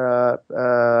say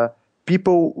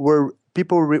people were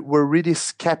really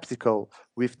skeptical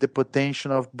with the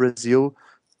potential of Brazil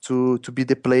to be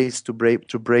the place to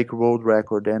break world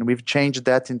record, and we've changed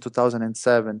that in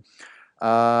 2007.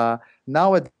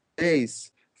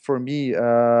 Nowadays, for me,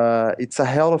 it's a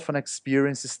hell of an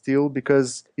experience still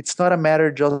because it's not a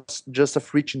matter just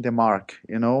of reaching the mark.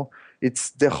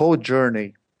 It's the whole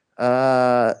journey.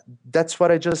 That's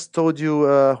what I just told you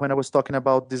when I was talking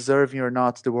about deserving or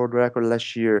not the world record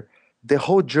last year. The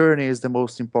whole journey is the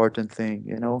most important thing,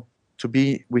 to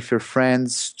be with your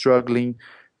friends, struggling,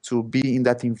 to be in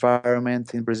that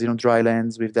environment in Brazilian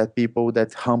drylands with that people,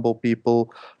 that humble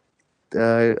people,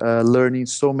 learning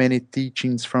so many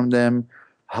teachings from them,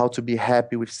 how to be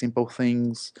happy with simple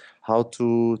things, how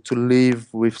to live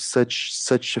with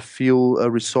such a few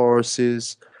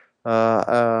resources. Uh,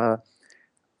 uh,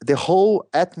 the whole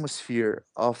atmosphere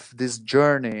of this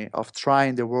journey of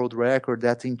trying the world record,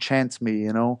 that enchants me.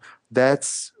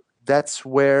 That's that's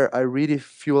where I really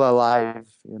feel alive.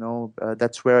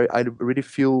 That's where I really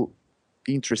feel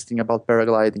interesting about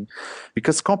paragliding,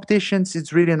 because competitions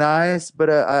is really nice, but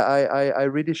I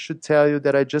really should tell you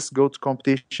that I just go to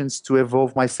competitions to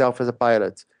evolve myself as a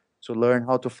pilot, to learn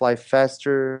how to fly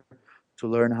faster, to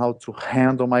learn how to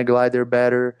handle my glider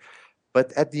better.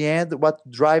 But at the end, what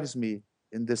drives me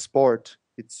in the sport,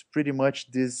 it's pretty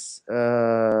much this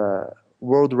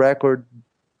world record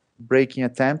breaking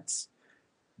attempts,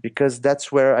 because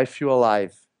that's where I feel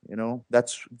alive.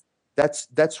 That's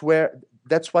where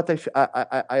that's what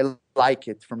I like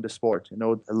it from the sport.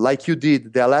 Like you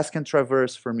did the Alaskan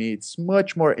Traverse. For me, it's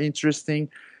much more interesting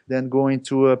than going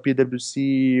to a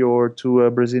PWC or to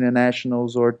a Brazilian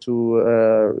Nationals or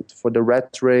to for the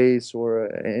rat race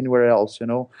or anywhere else.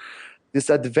 These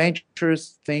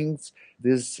adventurous things,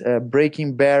 these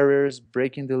breaking barriers,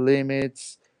 breaking the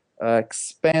limits,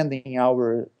 expanding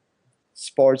our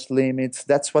sports limits.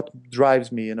 That's what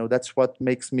drives me. That's what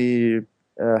makes me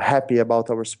happy about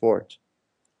our sport.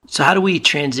 So, how do we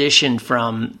transition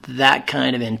from that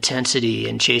kind of intensity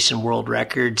and chasing world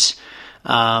records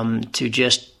to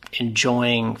just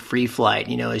enjoying free flight?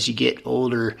 As you get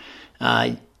older,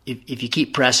 if you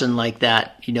keep pressing like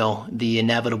that, the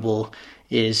inevitable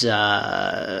is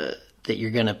that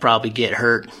you're going to probably get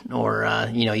hurt, or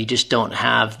you just don't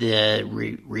have the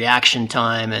reaction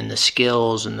time and the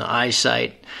skills and the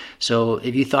eyesight. So,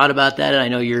 have you thought about that? And I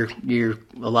know you're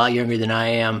a lot younger than I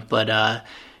am, but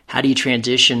how do you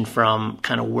transition from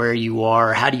kind of where you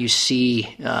are? How do you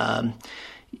see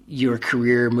your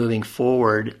career moving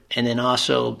forward? And then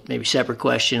also, maybe separate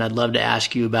question, I'd love to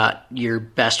ask you about your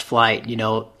best flight.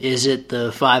 Is it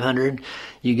the 500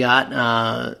 you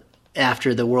got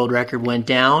after the world record went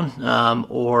down,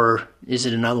 or is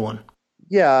it another one?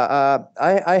 Yeah,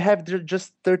 I have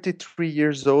just 33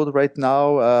 years old right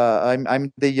now.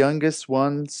 I'm the youngest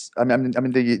ones. I mean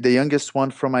the youngest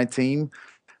one from my team.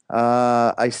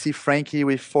 I see Frankie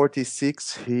with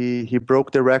 46. He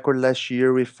broke the record last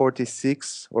year with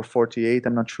 46 or 48.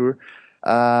 I'm not sure.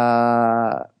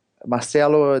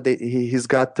 Marcelo, he's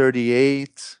got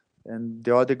 38, and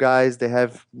the other guys, they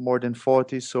have more than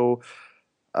 40. So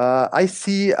I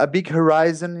see a big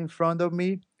horizon in front of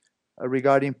me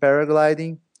regarding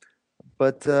paragliding,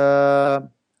 but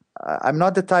I'm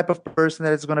not the type of person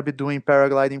that is going to be doing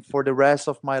paragliding for the rest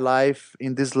of my life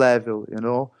in this level.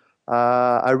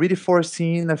 I really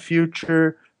foresee in a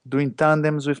future doing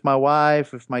tandems with my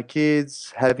wife, with my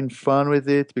kids, having fun with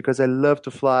it, because I love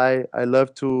to fly. I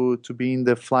love to be in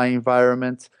the flying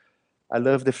environment. I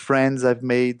love the friends I've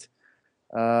made.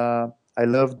 I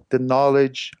love the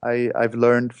knowledge I've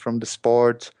learned from the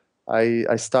sport.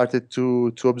 I started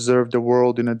to observe the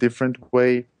world in a different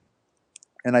way,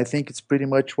 and I think it's pretty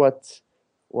much what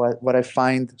I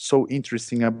find so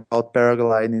interesting about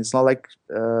paragliding. It's not like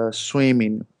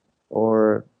swimming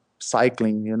or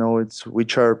cycling,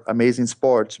 which are amazing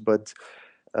sports, but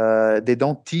they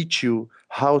don't teach you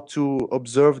how to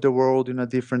observe the world in a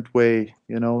different way.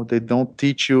 They don't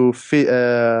teach you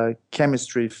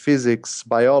chemistry, physics,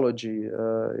 biology.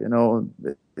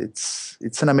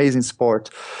 It's an amazing sport.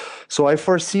 So I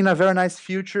foreseen a very nice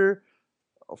future.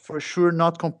 For sure,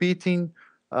 not competing.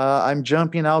 I'm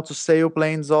jumping out to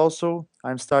sailplanes also.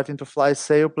 I'm starting to fly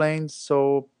sailplanes.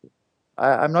 So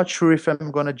I'm not sure if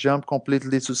I'm going to jump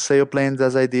completely to sailplanes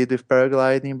as I did with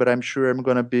paragliding, but I'm sure I'm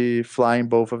going to be flying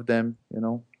both of them.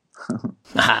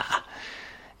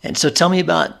 And so tell me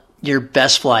about your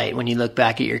best flight when you look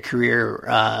back at your career.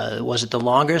 Was it the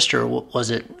longest, or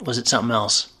was it something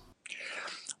else?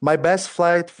 My best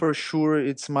flight for sure,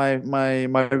 it's my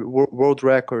world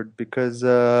record, because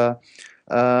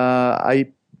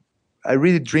I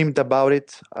really dreamed about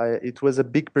it. It was a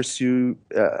big pursuit.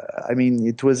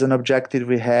 It was an objective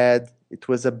we had. It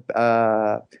was a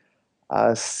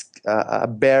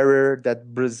barrier that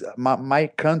my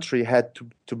country had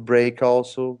to break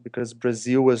also, because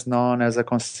Brazil was known as a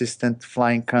consistent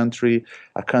flying country,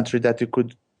 a country that you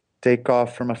could take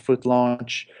off from a foot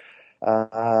launch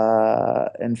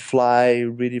and fly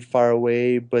really far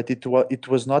away, but it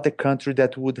was not a country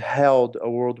that would held a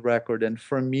world record. And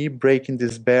for me, breaking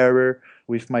this barrier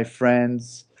with my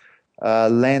friends,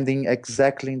 landing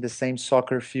exactly in the same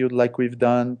soccer field like we've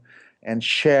done, and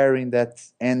sharing that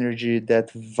energy,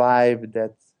 that vibe,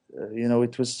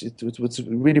 it was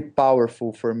really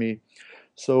powerful for me.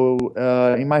 So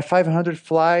in my 500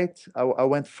 flight, I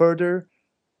went further.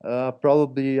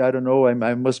 Probably, I don't know.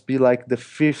 I must be like the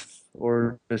fifth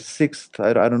or the sixth.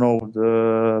 I don't know,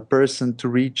 the person to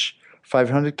reach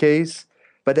 500 Ks.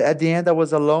 But at the end, I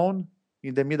was alone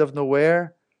in the middle of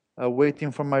nowhere,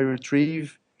 waiting for my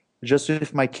retrieve, just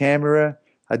with my camera.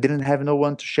 I didn't have no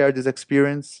one to share this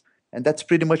experience, and that's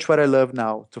pretty much what I love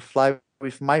now, to fly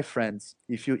with my friends.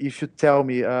 If you tell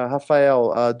me,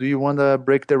 Rafael, do you want to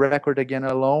break the record again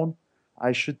alone?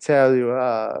 I should tell you,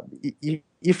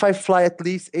 if I fly at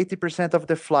least 80% of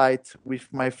the flight with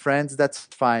my friends, that's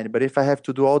fine. But if I have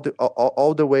to do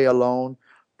all the way alone,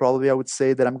 probably I would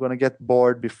say that I'm gonna get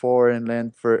bored before and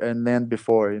land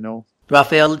before, you know.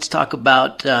 Rafael, let's talk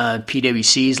about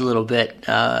PWCs a little bit.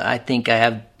 I think I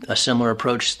have a similar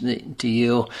approach to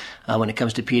you when it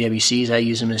comes to PWCs. I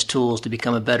use them as tools to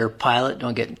become a better pilot.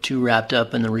 Don't get too wrapped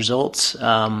up in the results.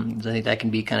 I think that can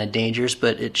be kind of dangerous,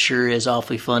 but it sure is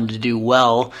awfully fun to do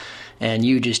well. And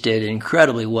you just did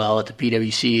incredibly well at the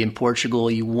PWC in Portugal.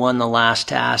 You won the last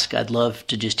task. I'd love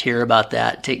to just hear about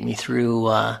that. Take me through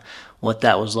what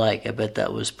that was like. I bet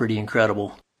that was pretty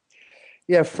incredible.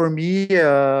 Yeah, for me,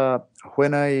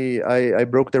 when I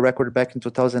broke the record back in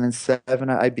 2007,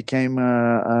 I became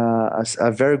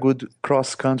a very good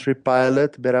cross-country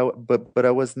pilot, but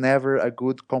I was never a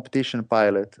good competition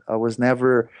pilot. I was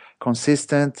never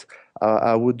consistent.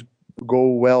 I would go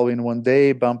well in one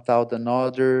day, bumped out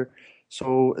another.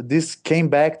 So this came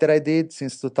back that I did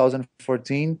since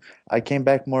 2014. I came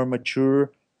back more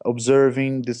mature,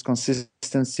 observing this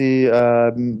consistency,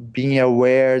 being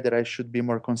aware that I should be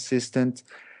more consistent.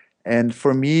 And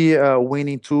for me,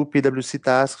 winning two PwC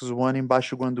tasks, one in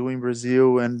Baixo Guandu in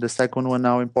Brazil and the second one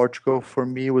now in Portugal, for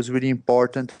me was really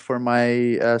important for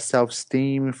my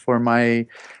self-esteem, for my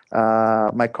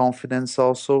confidence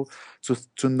also,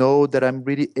 to know that I'm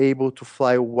really able to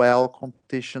fly well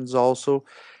competitions also.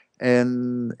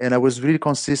 And I was really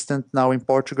consistent now in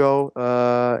Portugal.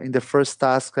 In the first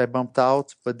task, I bumped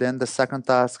out, but then the second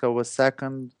task, I was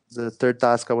second. The third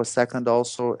task, I was second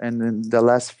also, and in the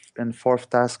last and fourth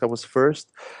task, I was first.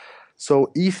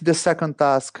 So if the second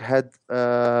task had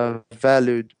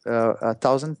valued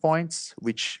 1,000 points,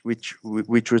 which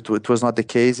it was not the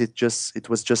case, it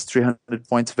was just 300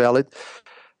 points valid.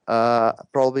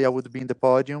 Probably I would be in the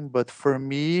podium, but for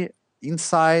me,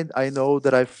 inside, I know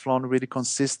that I've flown really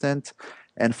consistent.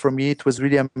 And for me, it was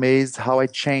really amazed how I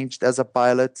changed as a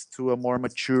pilot to a more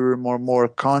mature, more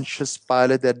conscious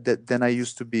pilot than I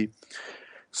used to be.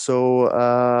 So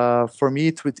for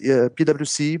me, with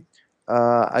PwC,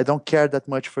 I don't care that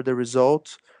much for the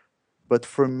result, but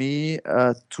for me,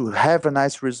 to have a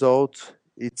nice result,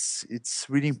 it's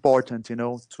really important,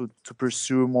 to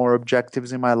pursue more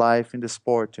objectives in my life in the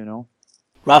sport,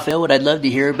 Rafael, what I'd love to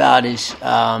hear about is,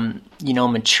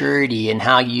 maturity and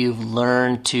how you've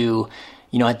learned to,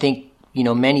 I think,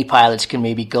 many pilots can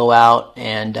maybe go out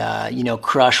and,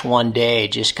 crush one day,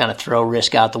 just kind of throw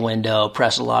risk out the window,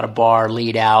 press a lot of bar,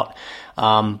 lead out.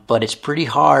 But it's pretty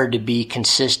hard to be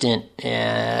consistent,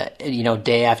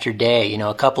 day after day.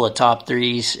 A couple of top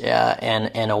threes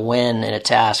and a win in a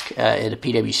task at a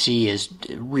PwC is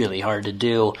really hard to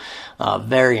do.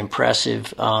 Very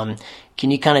impressive. Can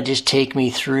you kind of just take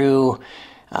me through?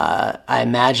 I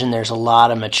imagine there's a lot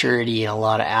of maturity and a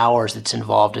lot of hours that's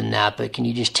involved in that, but can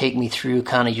you just take me through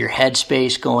kind of your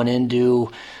headspace going into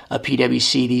a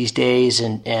PwC these days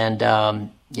and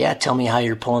tell me how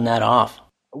you're pulling that off?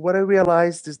 What I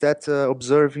realized is that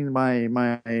observing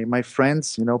my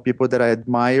friends, people that I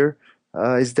admire,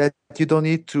 is that you don't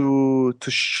need to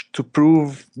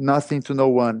prove nothing to no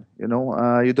one.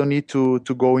 You don't need to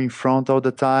go in front all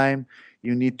the time.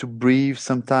 You need to breathe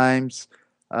sometimes.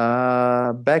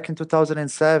 Back in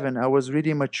 2007, I was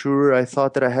really mature. I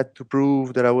thought that I had to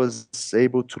prove that I was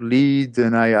able to lead,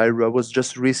 and I was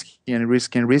just risking and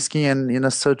risking and risking. And in a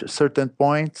certain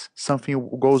point,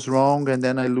 something goes wrong, and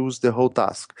then I lose the whole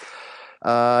task.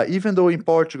 Even though in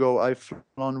Portugal I've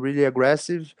flown really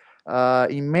aggressive,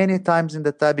 in many times in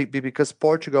the time, because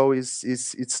Portugal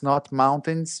it's not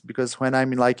mountains. Because when I'm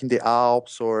like in the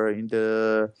Alps or in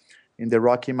the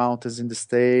Rocky Mountains in the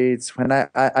States, when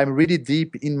I'm really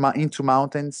deep into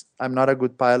mountains, I'm not a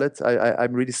good pilot.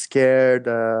 I'm really scared.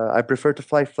 I prefer to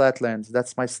fly flatlands.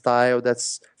 That's my style.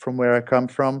 That's from where I come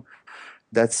from.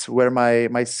 That's where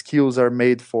my skills are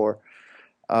made for.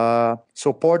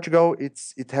 So Portugal,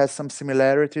 it has some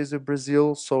similarities with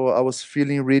Brazil. So I was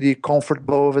feeling really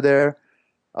comfortable over there.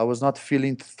 I was not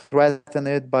feeling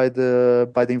threatened by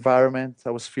the environment.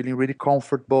 I was feeling really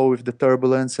comfortable with the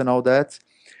turbulence and all that.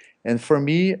 And for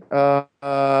me,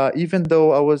 even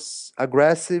though I was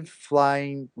aggressive,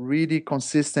 flying really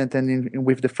consistent and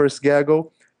with the first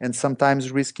gaggle, and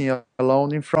sometimes risking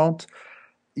alone in front,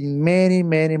 in many,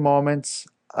 many moments,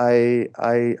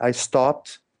 I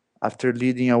stopped. After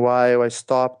leading a while, I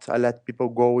stopped. I let people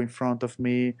go in front of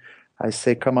me. I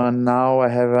say, come on, now I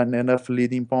have enough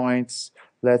leading points.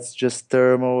 Let's just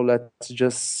thermal. Let's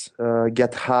just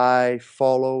get high.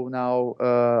 Follow now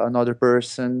another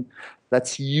person.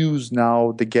 Let's use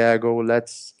now the gaggle.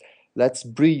 Let's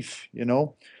breathe.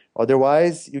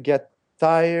 Otherwise, you get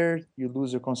tired. You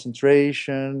lose your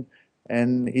concentration,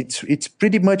 and it's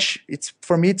pretty much, it's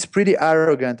for me it's pretty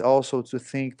arrogant also to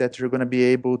think that you're going to be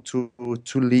able to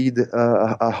lead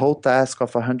a whole task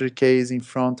of 100Ks in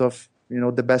front of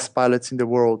the best pilots in the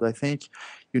world. I think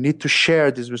you need to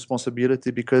share this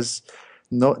responsibility, because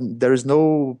there is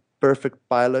no perfect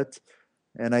pilot,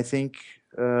 and I think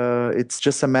it's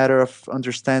just a matter of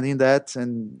understanding that.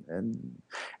 And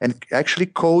actually,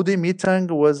 Cody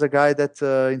Mitang was a guy that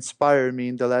inspired me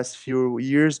in the last few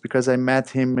years, because I met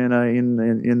him in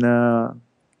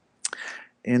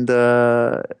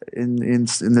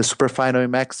the super final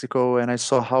in Mexico, and I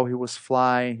saw how he was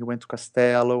flying. He went to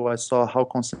Castello. I saw how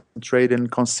concentrated and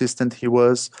consistent he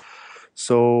was.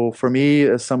 So for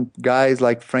me, some guys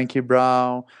like Frankie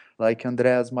Brown, like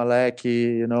Andreas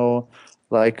Malecki,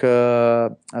 like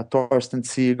Torsten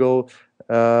Siegel,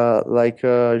 like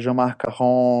Jean-Marc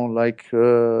Caron, like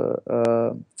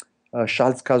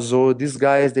Charles Cazot. These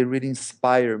guys, they really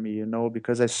inspire me,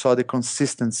 because I saw the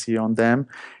consistency on them,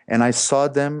 and I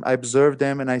observed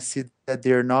them, and I see that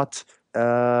they're not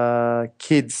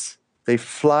kids. They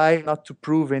fly not to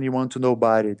prove anyone to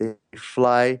nobody. They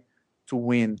fly to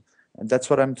win. And that's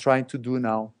what I'm trying to do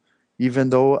now, even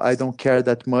though I don't care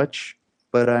that much,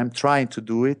 but I'm trying to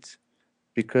do it,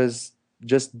 because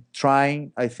just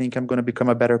trying, I think I'm going to become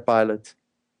a better pilot.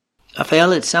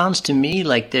 Rafael, it sounds to me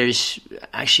like there's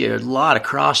actually a lot of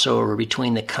crossover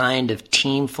between the kind of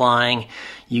team flying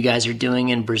you guys are doing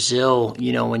in Brazil,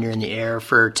 when you're in the air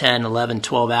for 10, 11,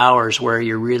 12 hours, where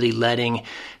you're really letting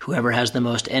whoever has the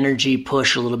most energy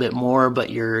push a little bit more, but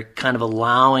you're kind of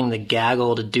allowing the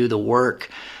gaggle to do the work.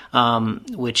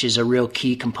 Which is a real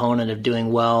key component of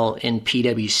doing well in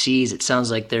PWCs. It sounds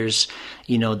like there's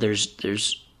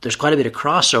quite a bit of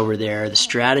crossover there. The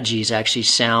strategies actually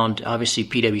sound, obviously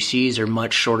PWCs are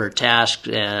much shorter tasks,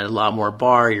 a lot more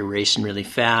bar, you're racing really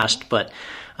fast, but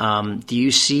do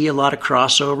you see a lot of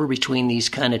crossover between these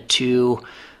kind of two,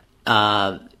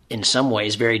 in some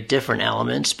ways, very different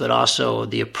elements, but also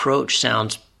the approach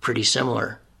sounds pretty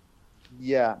similar?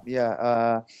 Yeah.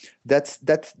 That's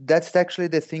actually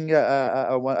the thing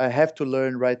I have to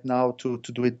learn right now to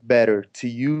do it better, to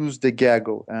use the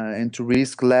gaggle and to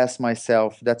risk less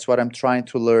myself. That's what I'm trying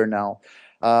to learn now.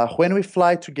 When we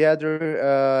fly together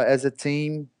as a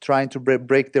team, trying to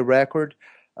break the record,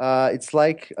 it's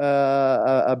like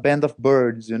a band of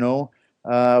birds.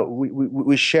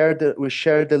 We share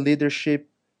the leadership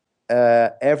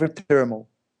every thermal.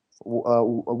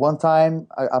 One time,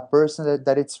 a person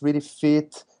that it's really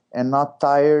fit and not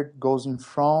tired goes in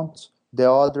front.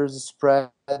 The others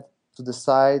spread to the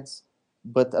sides,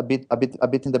 but a bit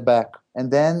in the back.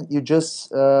 And then you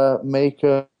just make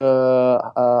a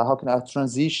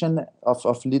transition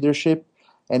of leadership,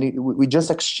 and we just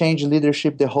exchange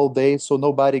leadership the whole day, so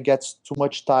nobody gets too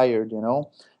much tired.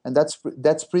 And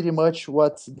that's pretty much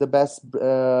what the best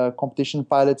competition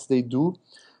pilots they do.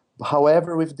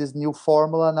 However, with this new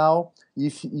formula now,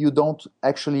 if you don't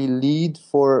actually lead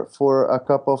for a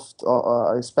couple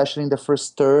of, especially in the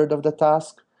first third of the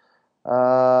task,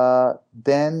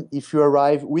 then if you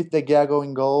arrive with the gaggle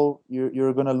in goal,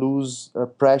 you're going to lose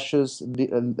precious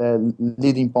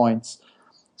leading points.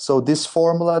 So this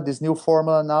new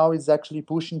formula now is actually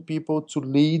pushing people to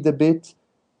lead a bit,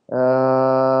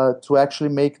 to actually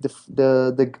make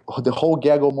the whole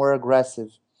gaggle more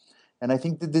aggressive. And I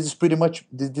think that this is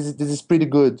pretty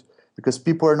good, because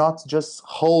people are not just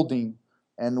holding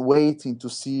and waiting to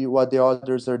see what the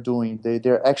others are doing.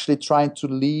 They're actually trying to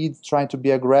lead, trying to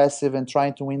be aggressive, and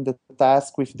trying to win the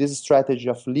task with this strategy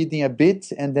of leading a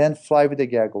bit and then fly with the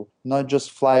gaggle, not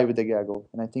just fly with the gaggle.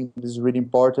 And I think this is really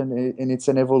important, and it's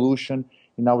an evolution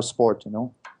in our sport,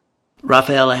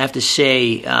 Rafael, I have to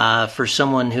say, for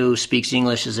someone who speaks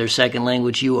English as their second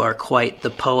language, you are quite the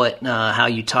poet. How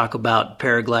you talk about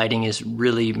paragliding is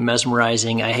really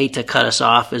mesmerizing. I hate to cut us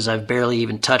off, as I've barely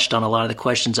even touched on a lot of the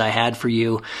questions I had for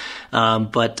you,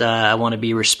 but I want to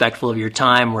be respectful of your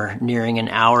time. We're nearing an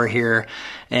hour here,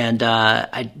 And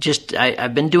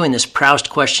I've been doing this Proust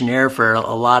questionnaire for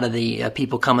a lot of the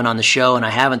people coming on the show, and I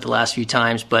haven't the last few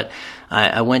times, but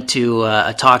I went to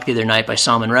a talk the other night by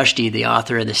Salman Rushdie, the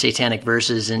author of the Satanic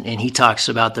Verses, and he talks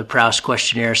about the Proust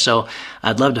questionnaire. So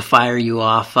I'd love to fire you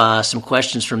off some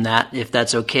questions from that, if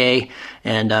that's okay.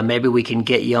 And maybe we can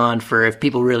get you on for, if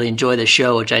people really enjoy the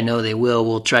show, which I know they will,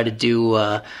 we'll try to do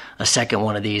a second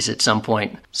one of these at some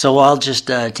point. So I'll just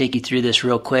take you through this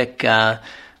real quick.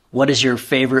 What is your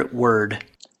favorite word?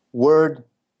 Word,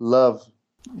 love.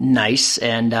 Nice.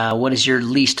 And what is your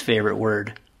least favorite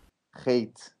word?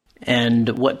 Hate.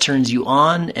 And what turns you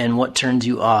on and what turns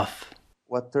you off?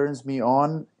 What turns me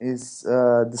on is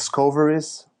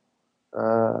discoveries,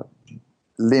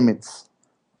 limits.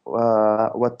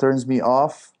 What turns me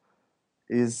off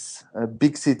is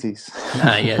big cities.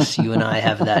 Yes, you and I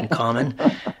have that in common.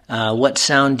 What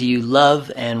sound do you love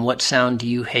and what sound do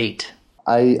you hate?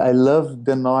 I love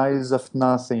the noise of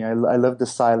nothing. I love the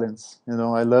silence.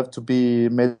 I love to be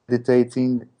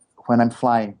meditating when I'm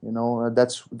flying.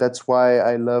 That's why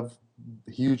I love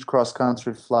huge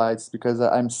cross-country flights, because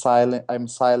I'm silent. I'm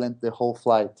silent the whole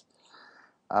flight.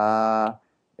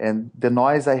 And the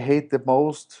noise I hate the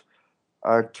most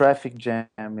are traffic jam.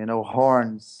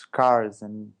 Horns, cars,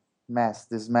 and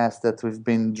this mess that we've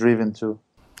been driven to.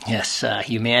 Yes,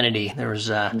 humanity. There was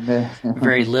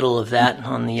very little of that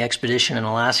on the expedition in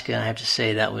Alaska. I have to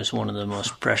say that was one of the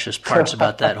most precious parts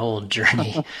about that whole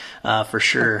journey, for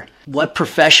sure. What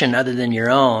profession other than your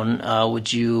own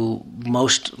would you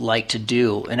most like to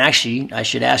do? And actually, I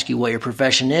should ask you what your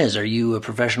profession is. Are you a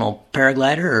professional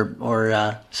paraglider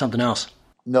or something else?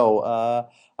 No,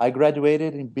 I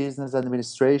graduated in business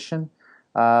administration.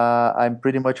 I'm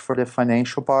pretty much for the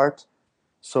financial part.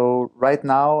 So right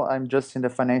now, I'm just in the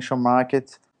financial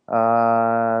market,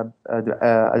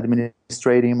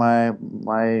 administrating my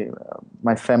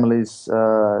family's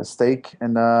stake,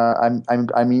 and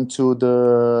I'm into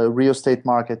the real estate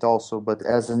market also, but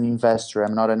as an investor.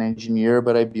 I'm not an engineer,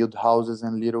 but I build houses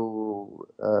and little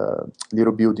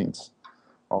buildings.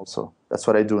 Also, that's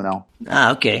what I do now.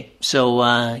 Okay.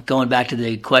 So going back to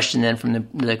the question then from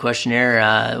the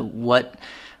questionnaire, what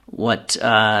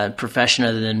profession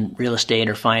other than real estate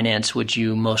or finance would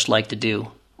you most like to do?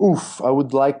 I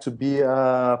would like to be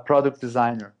a product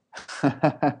designer,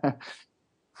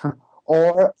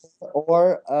 or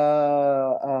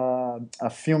a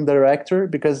film director,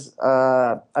 because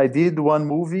I did one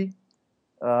movie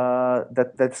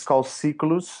that's called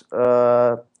Cyclus.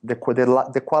 The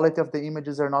quality of the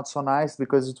images are not so nice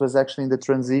because it was actually in the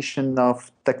transition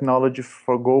of technology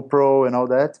for GoPro and all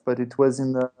that, but it was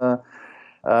in the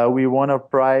we won a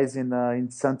prize in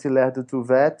Saint-Hilaire de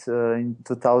Touvet in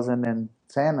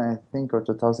 2010, I think, or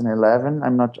 2011.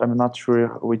 I'm not sure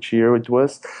which year it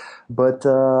was, but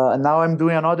now I'm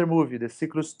doing another movie, the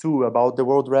Cyclus 2, about the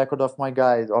world record of my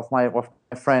guys, of my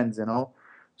friends.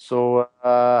 So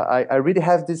I really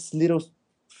have this little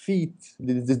feet,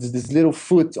 this little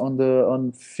foot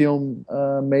on film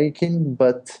making,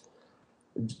 but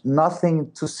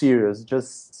nothing too serious.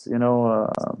 Just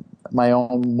my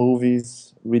own movies.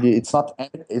 Really, it's not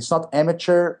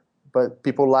amateur, but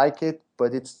people like it.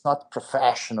 But it's not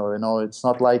professional. It's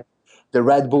not like the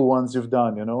Red Bull ones you've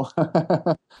done.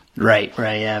 Right.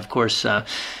 Yeah, of course.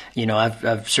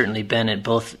 I've certainly been at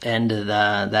both end of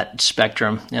that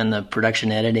spectrum and the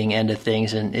production editing end of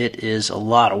things, and it is a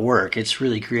lot of work. It's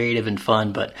really creative and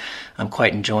fun, but I'm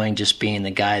quite enjoying just being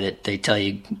the guy that they tell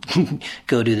you,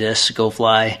 go do this, go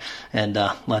fly, and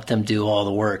let them do all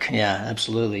the work. Yeah,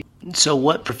 absolutely. So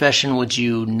what profession would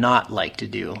you not like to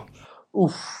do?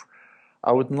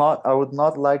 I would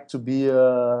not like to be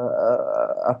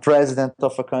a president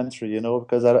of a country,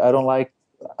 because I don't like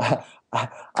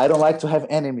I don't like to have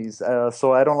enemies,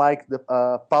 so I don't like the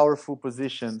powerful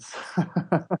positions.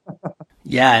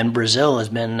 Yeah, and Brazil has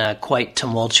been quite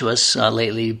tumultuous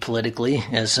lately politically,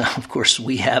 as of course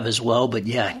we have as well. But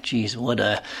yeah, geez, what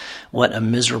a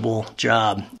miserable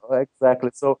job.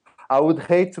 Exactly. So I would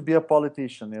hate to be a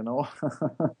politician,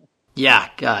 Yeah,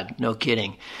 God, no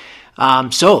kidding.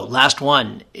 So, last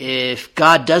one. If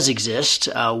God does exist,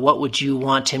 what would you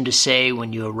want him to say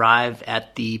when you arrive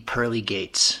at the pearly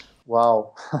gates?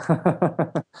 Wow.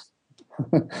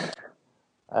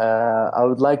 I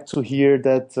would like to hear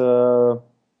that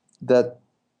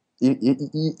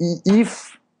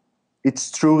if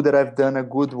it's true that I've done a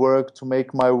good work to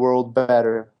make my world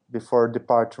better before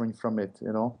departing from it,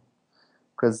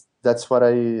 because that's what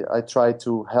I try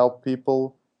to help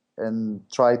people and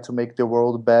try to make the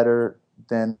world better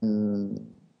than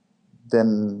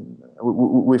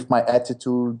with my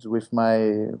attitude, with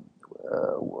my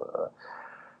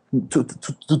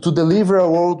to deliver a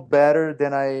world better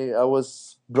than I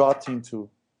was brought into.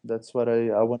 That's what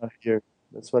I want to hear.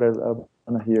 That's what I want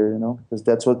to hear, because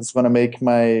that's what's going to make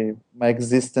my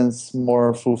existence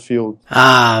more fulfilled.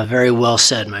 Ah, very well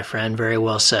said, my friend. Very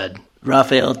well said.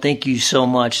 Rafael, thank you so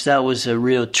much. That was a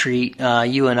real treat.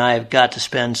 You and I have got to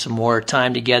spend some more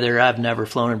time together. I've never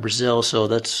flown in Brazil, so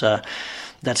that's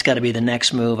got to be the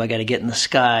next move. I got to get in the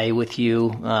sky with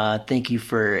you. Thank you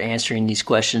for answering these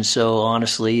questions so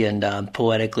honestly and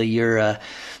poetically. You're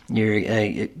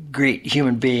a great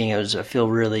human being. I feel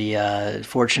really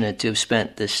fortunate to have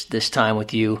spent this time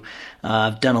with you.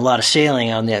 I've done a lot of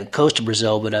sailing on the coast of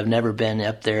Brazil, but I've never been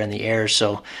up there in the air,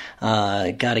 so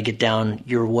got to get down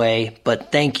your way.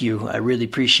 But thank you. I really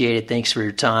appreciate it. Thanks for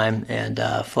your time, and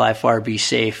fly far, be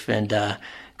safe, and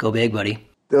go big, buddy.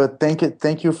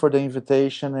 Thank you for the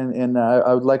invitation, and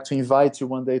I would like to invite you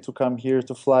one day to come here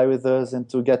to fly with us and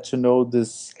to get to know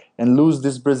this and lose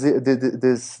this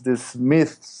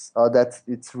myths that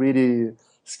it's really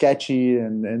sketchy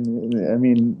and I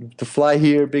mean, to fly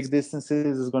here big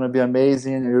distances is going to be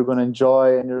amazing, and you're going to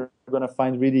enjoy, and you're going to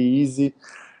find really easy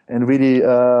and really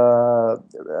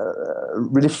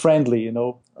really friendly,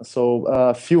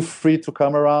 So feel free to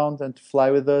come around and to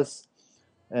fly with us,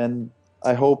 and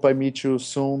I hope I meet you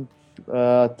soon.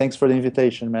 Thanks for the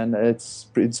invitation, man.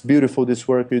 It's beautiful, this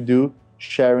work you do,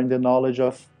 sharing the knowledge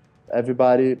of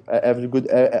everybody,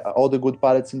 all the good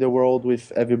pilots in the world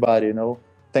with everybody.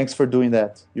 Thanks for doing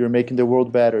that. You're making the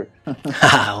world better.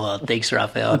 Well, thanks,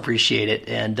 Rafael. I appreciate it.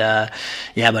 And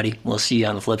yeah, buddy, we'll see you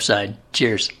on the flip side.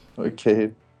 Cheers.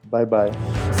 Okay. Bye-bye.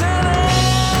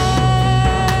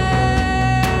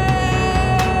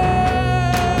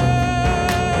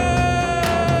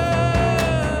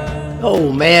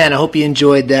 Oh man, I hope you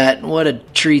enjoyed that. What a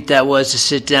treat that was to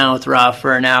sit down with Rob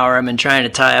for an hour. I've been trying to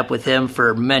tie up with him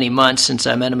for many months since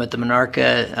I met him at the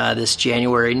Monarca this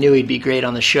January. Knew he'd be great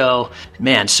on the show.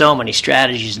 Man, so many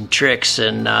strategies and tricks,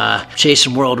 and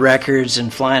chasing world records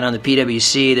and flying on the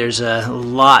PWC. There's a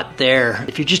lot there.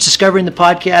 If you're just discovering the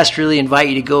podcast, really invite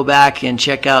you to go back and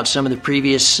check out some of the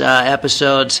previous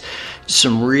episodes.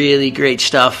 Some really great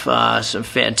stuff, some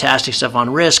fantastic stuff on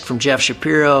Risk from Jeff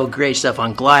Shapiro, great stuff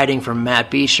on gliding from Matt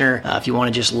Beechner. If you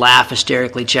want to just laugh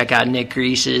hysterically, check out Nick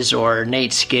Greases or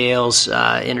Nate Scales.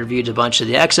 Interviewed a bunch of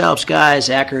the X-Alps guys,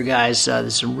 Acura guys.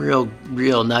 There's some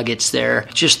real nuggets there.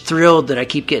 Just thrilled that I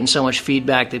keep getting so much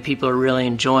feedback that people are really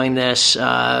enjoying this,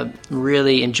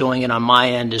 really enjoying it on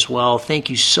my end as well. Thank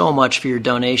you so much for your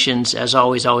donations. As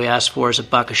always, all we ask for is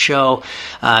 $1 a show.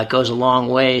 It goes a long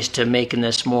ways to making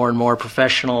this more and more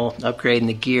professional, upgrading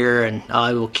the gear, and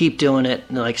I will keep doing it.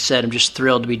 And like I said, I'm just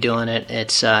thrilled to be doing it.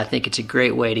 I think it's a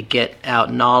great way to get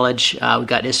out knowledge. We've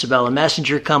got Isabella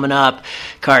Messenger coming up,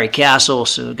 Kari Castle,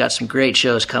 so we've got some great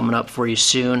shows coming up for you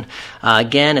soon.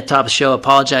 Again, at the top of the show,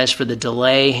 apologize for the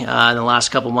delay in the last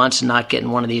couple months and not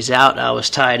getting one of these out. I was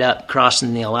tied up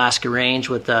crossing the Alaska Range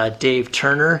with Dave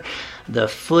Turner. The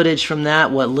footage from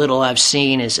that, what little I've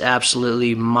seen, is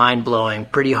absolutely mind-blowing.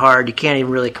 Pretty hard. You can't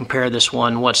even really compare this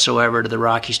one whatsoever to the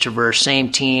Rockies Traverse. Same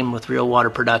team with Real Water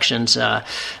Productions. It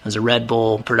was a Red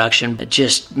Bull production. It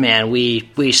just, man,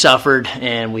 we suffered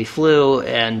and we flew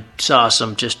and saw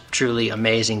some just truly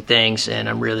amazing things, and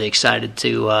I'm really excited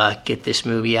to get this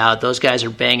movie out. Those guys are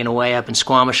banging away up in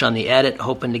Squamish on the edit,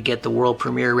 hoping to get the world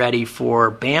premiere ready for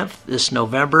Banff this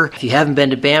November. If you haven't been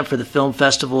to Banff for the film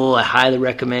festival, I highly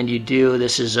recommend you do.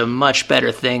 This is a much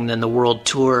better thing than the World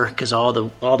Tour, because all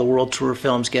the World Tour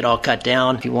films get all cut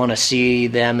down. If you want to see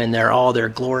them in all their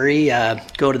glory,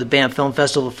 go to the Banff Film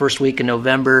Festival the first week in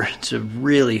November.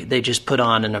 They just put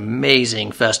on an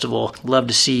amazing festival. Love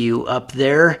to see you up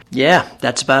there. Yeah,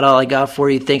 that's about all I got for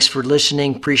you. Thanks for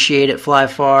listening. Appreciate it. Fly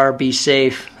far, be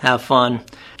safe, have fun.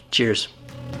 Cheers.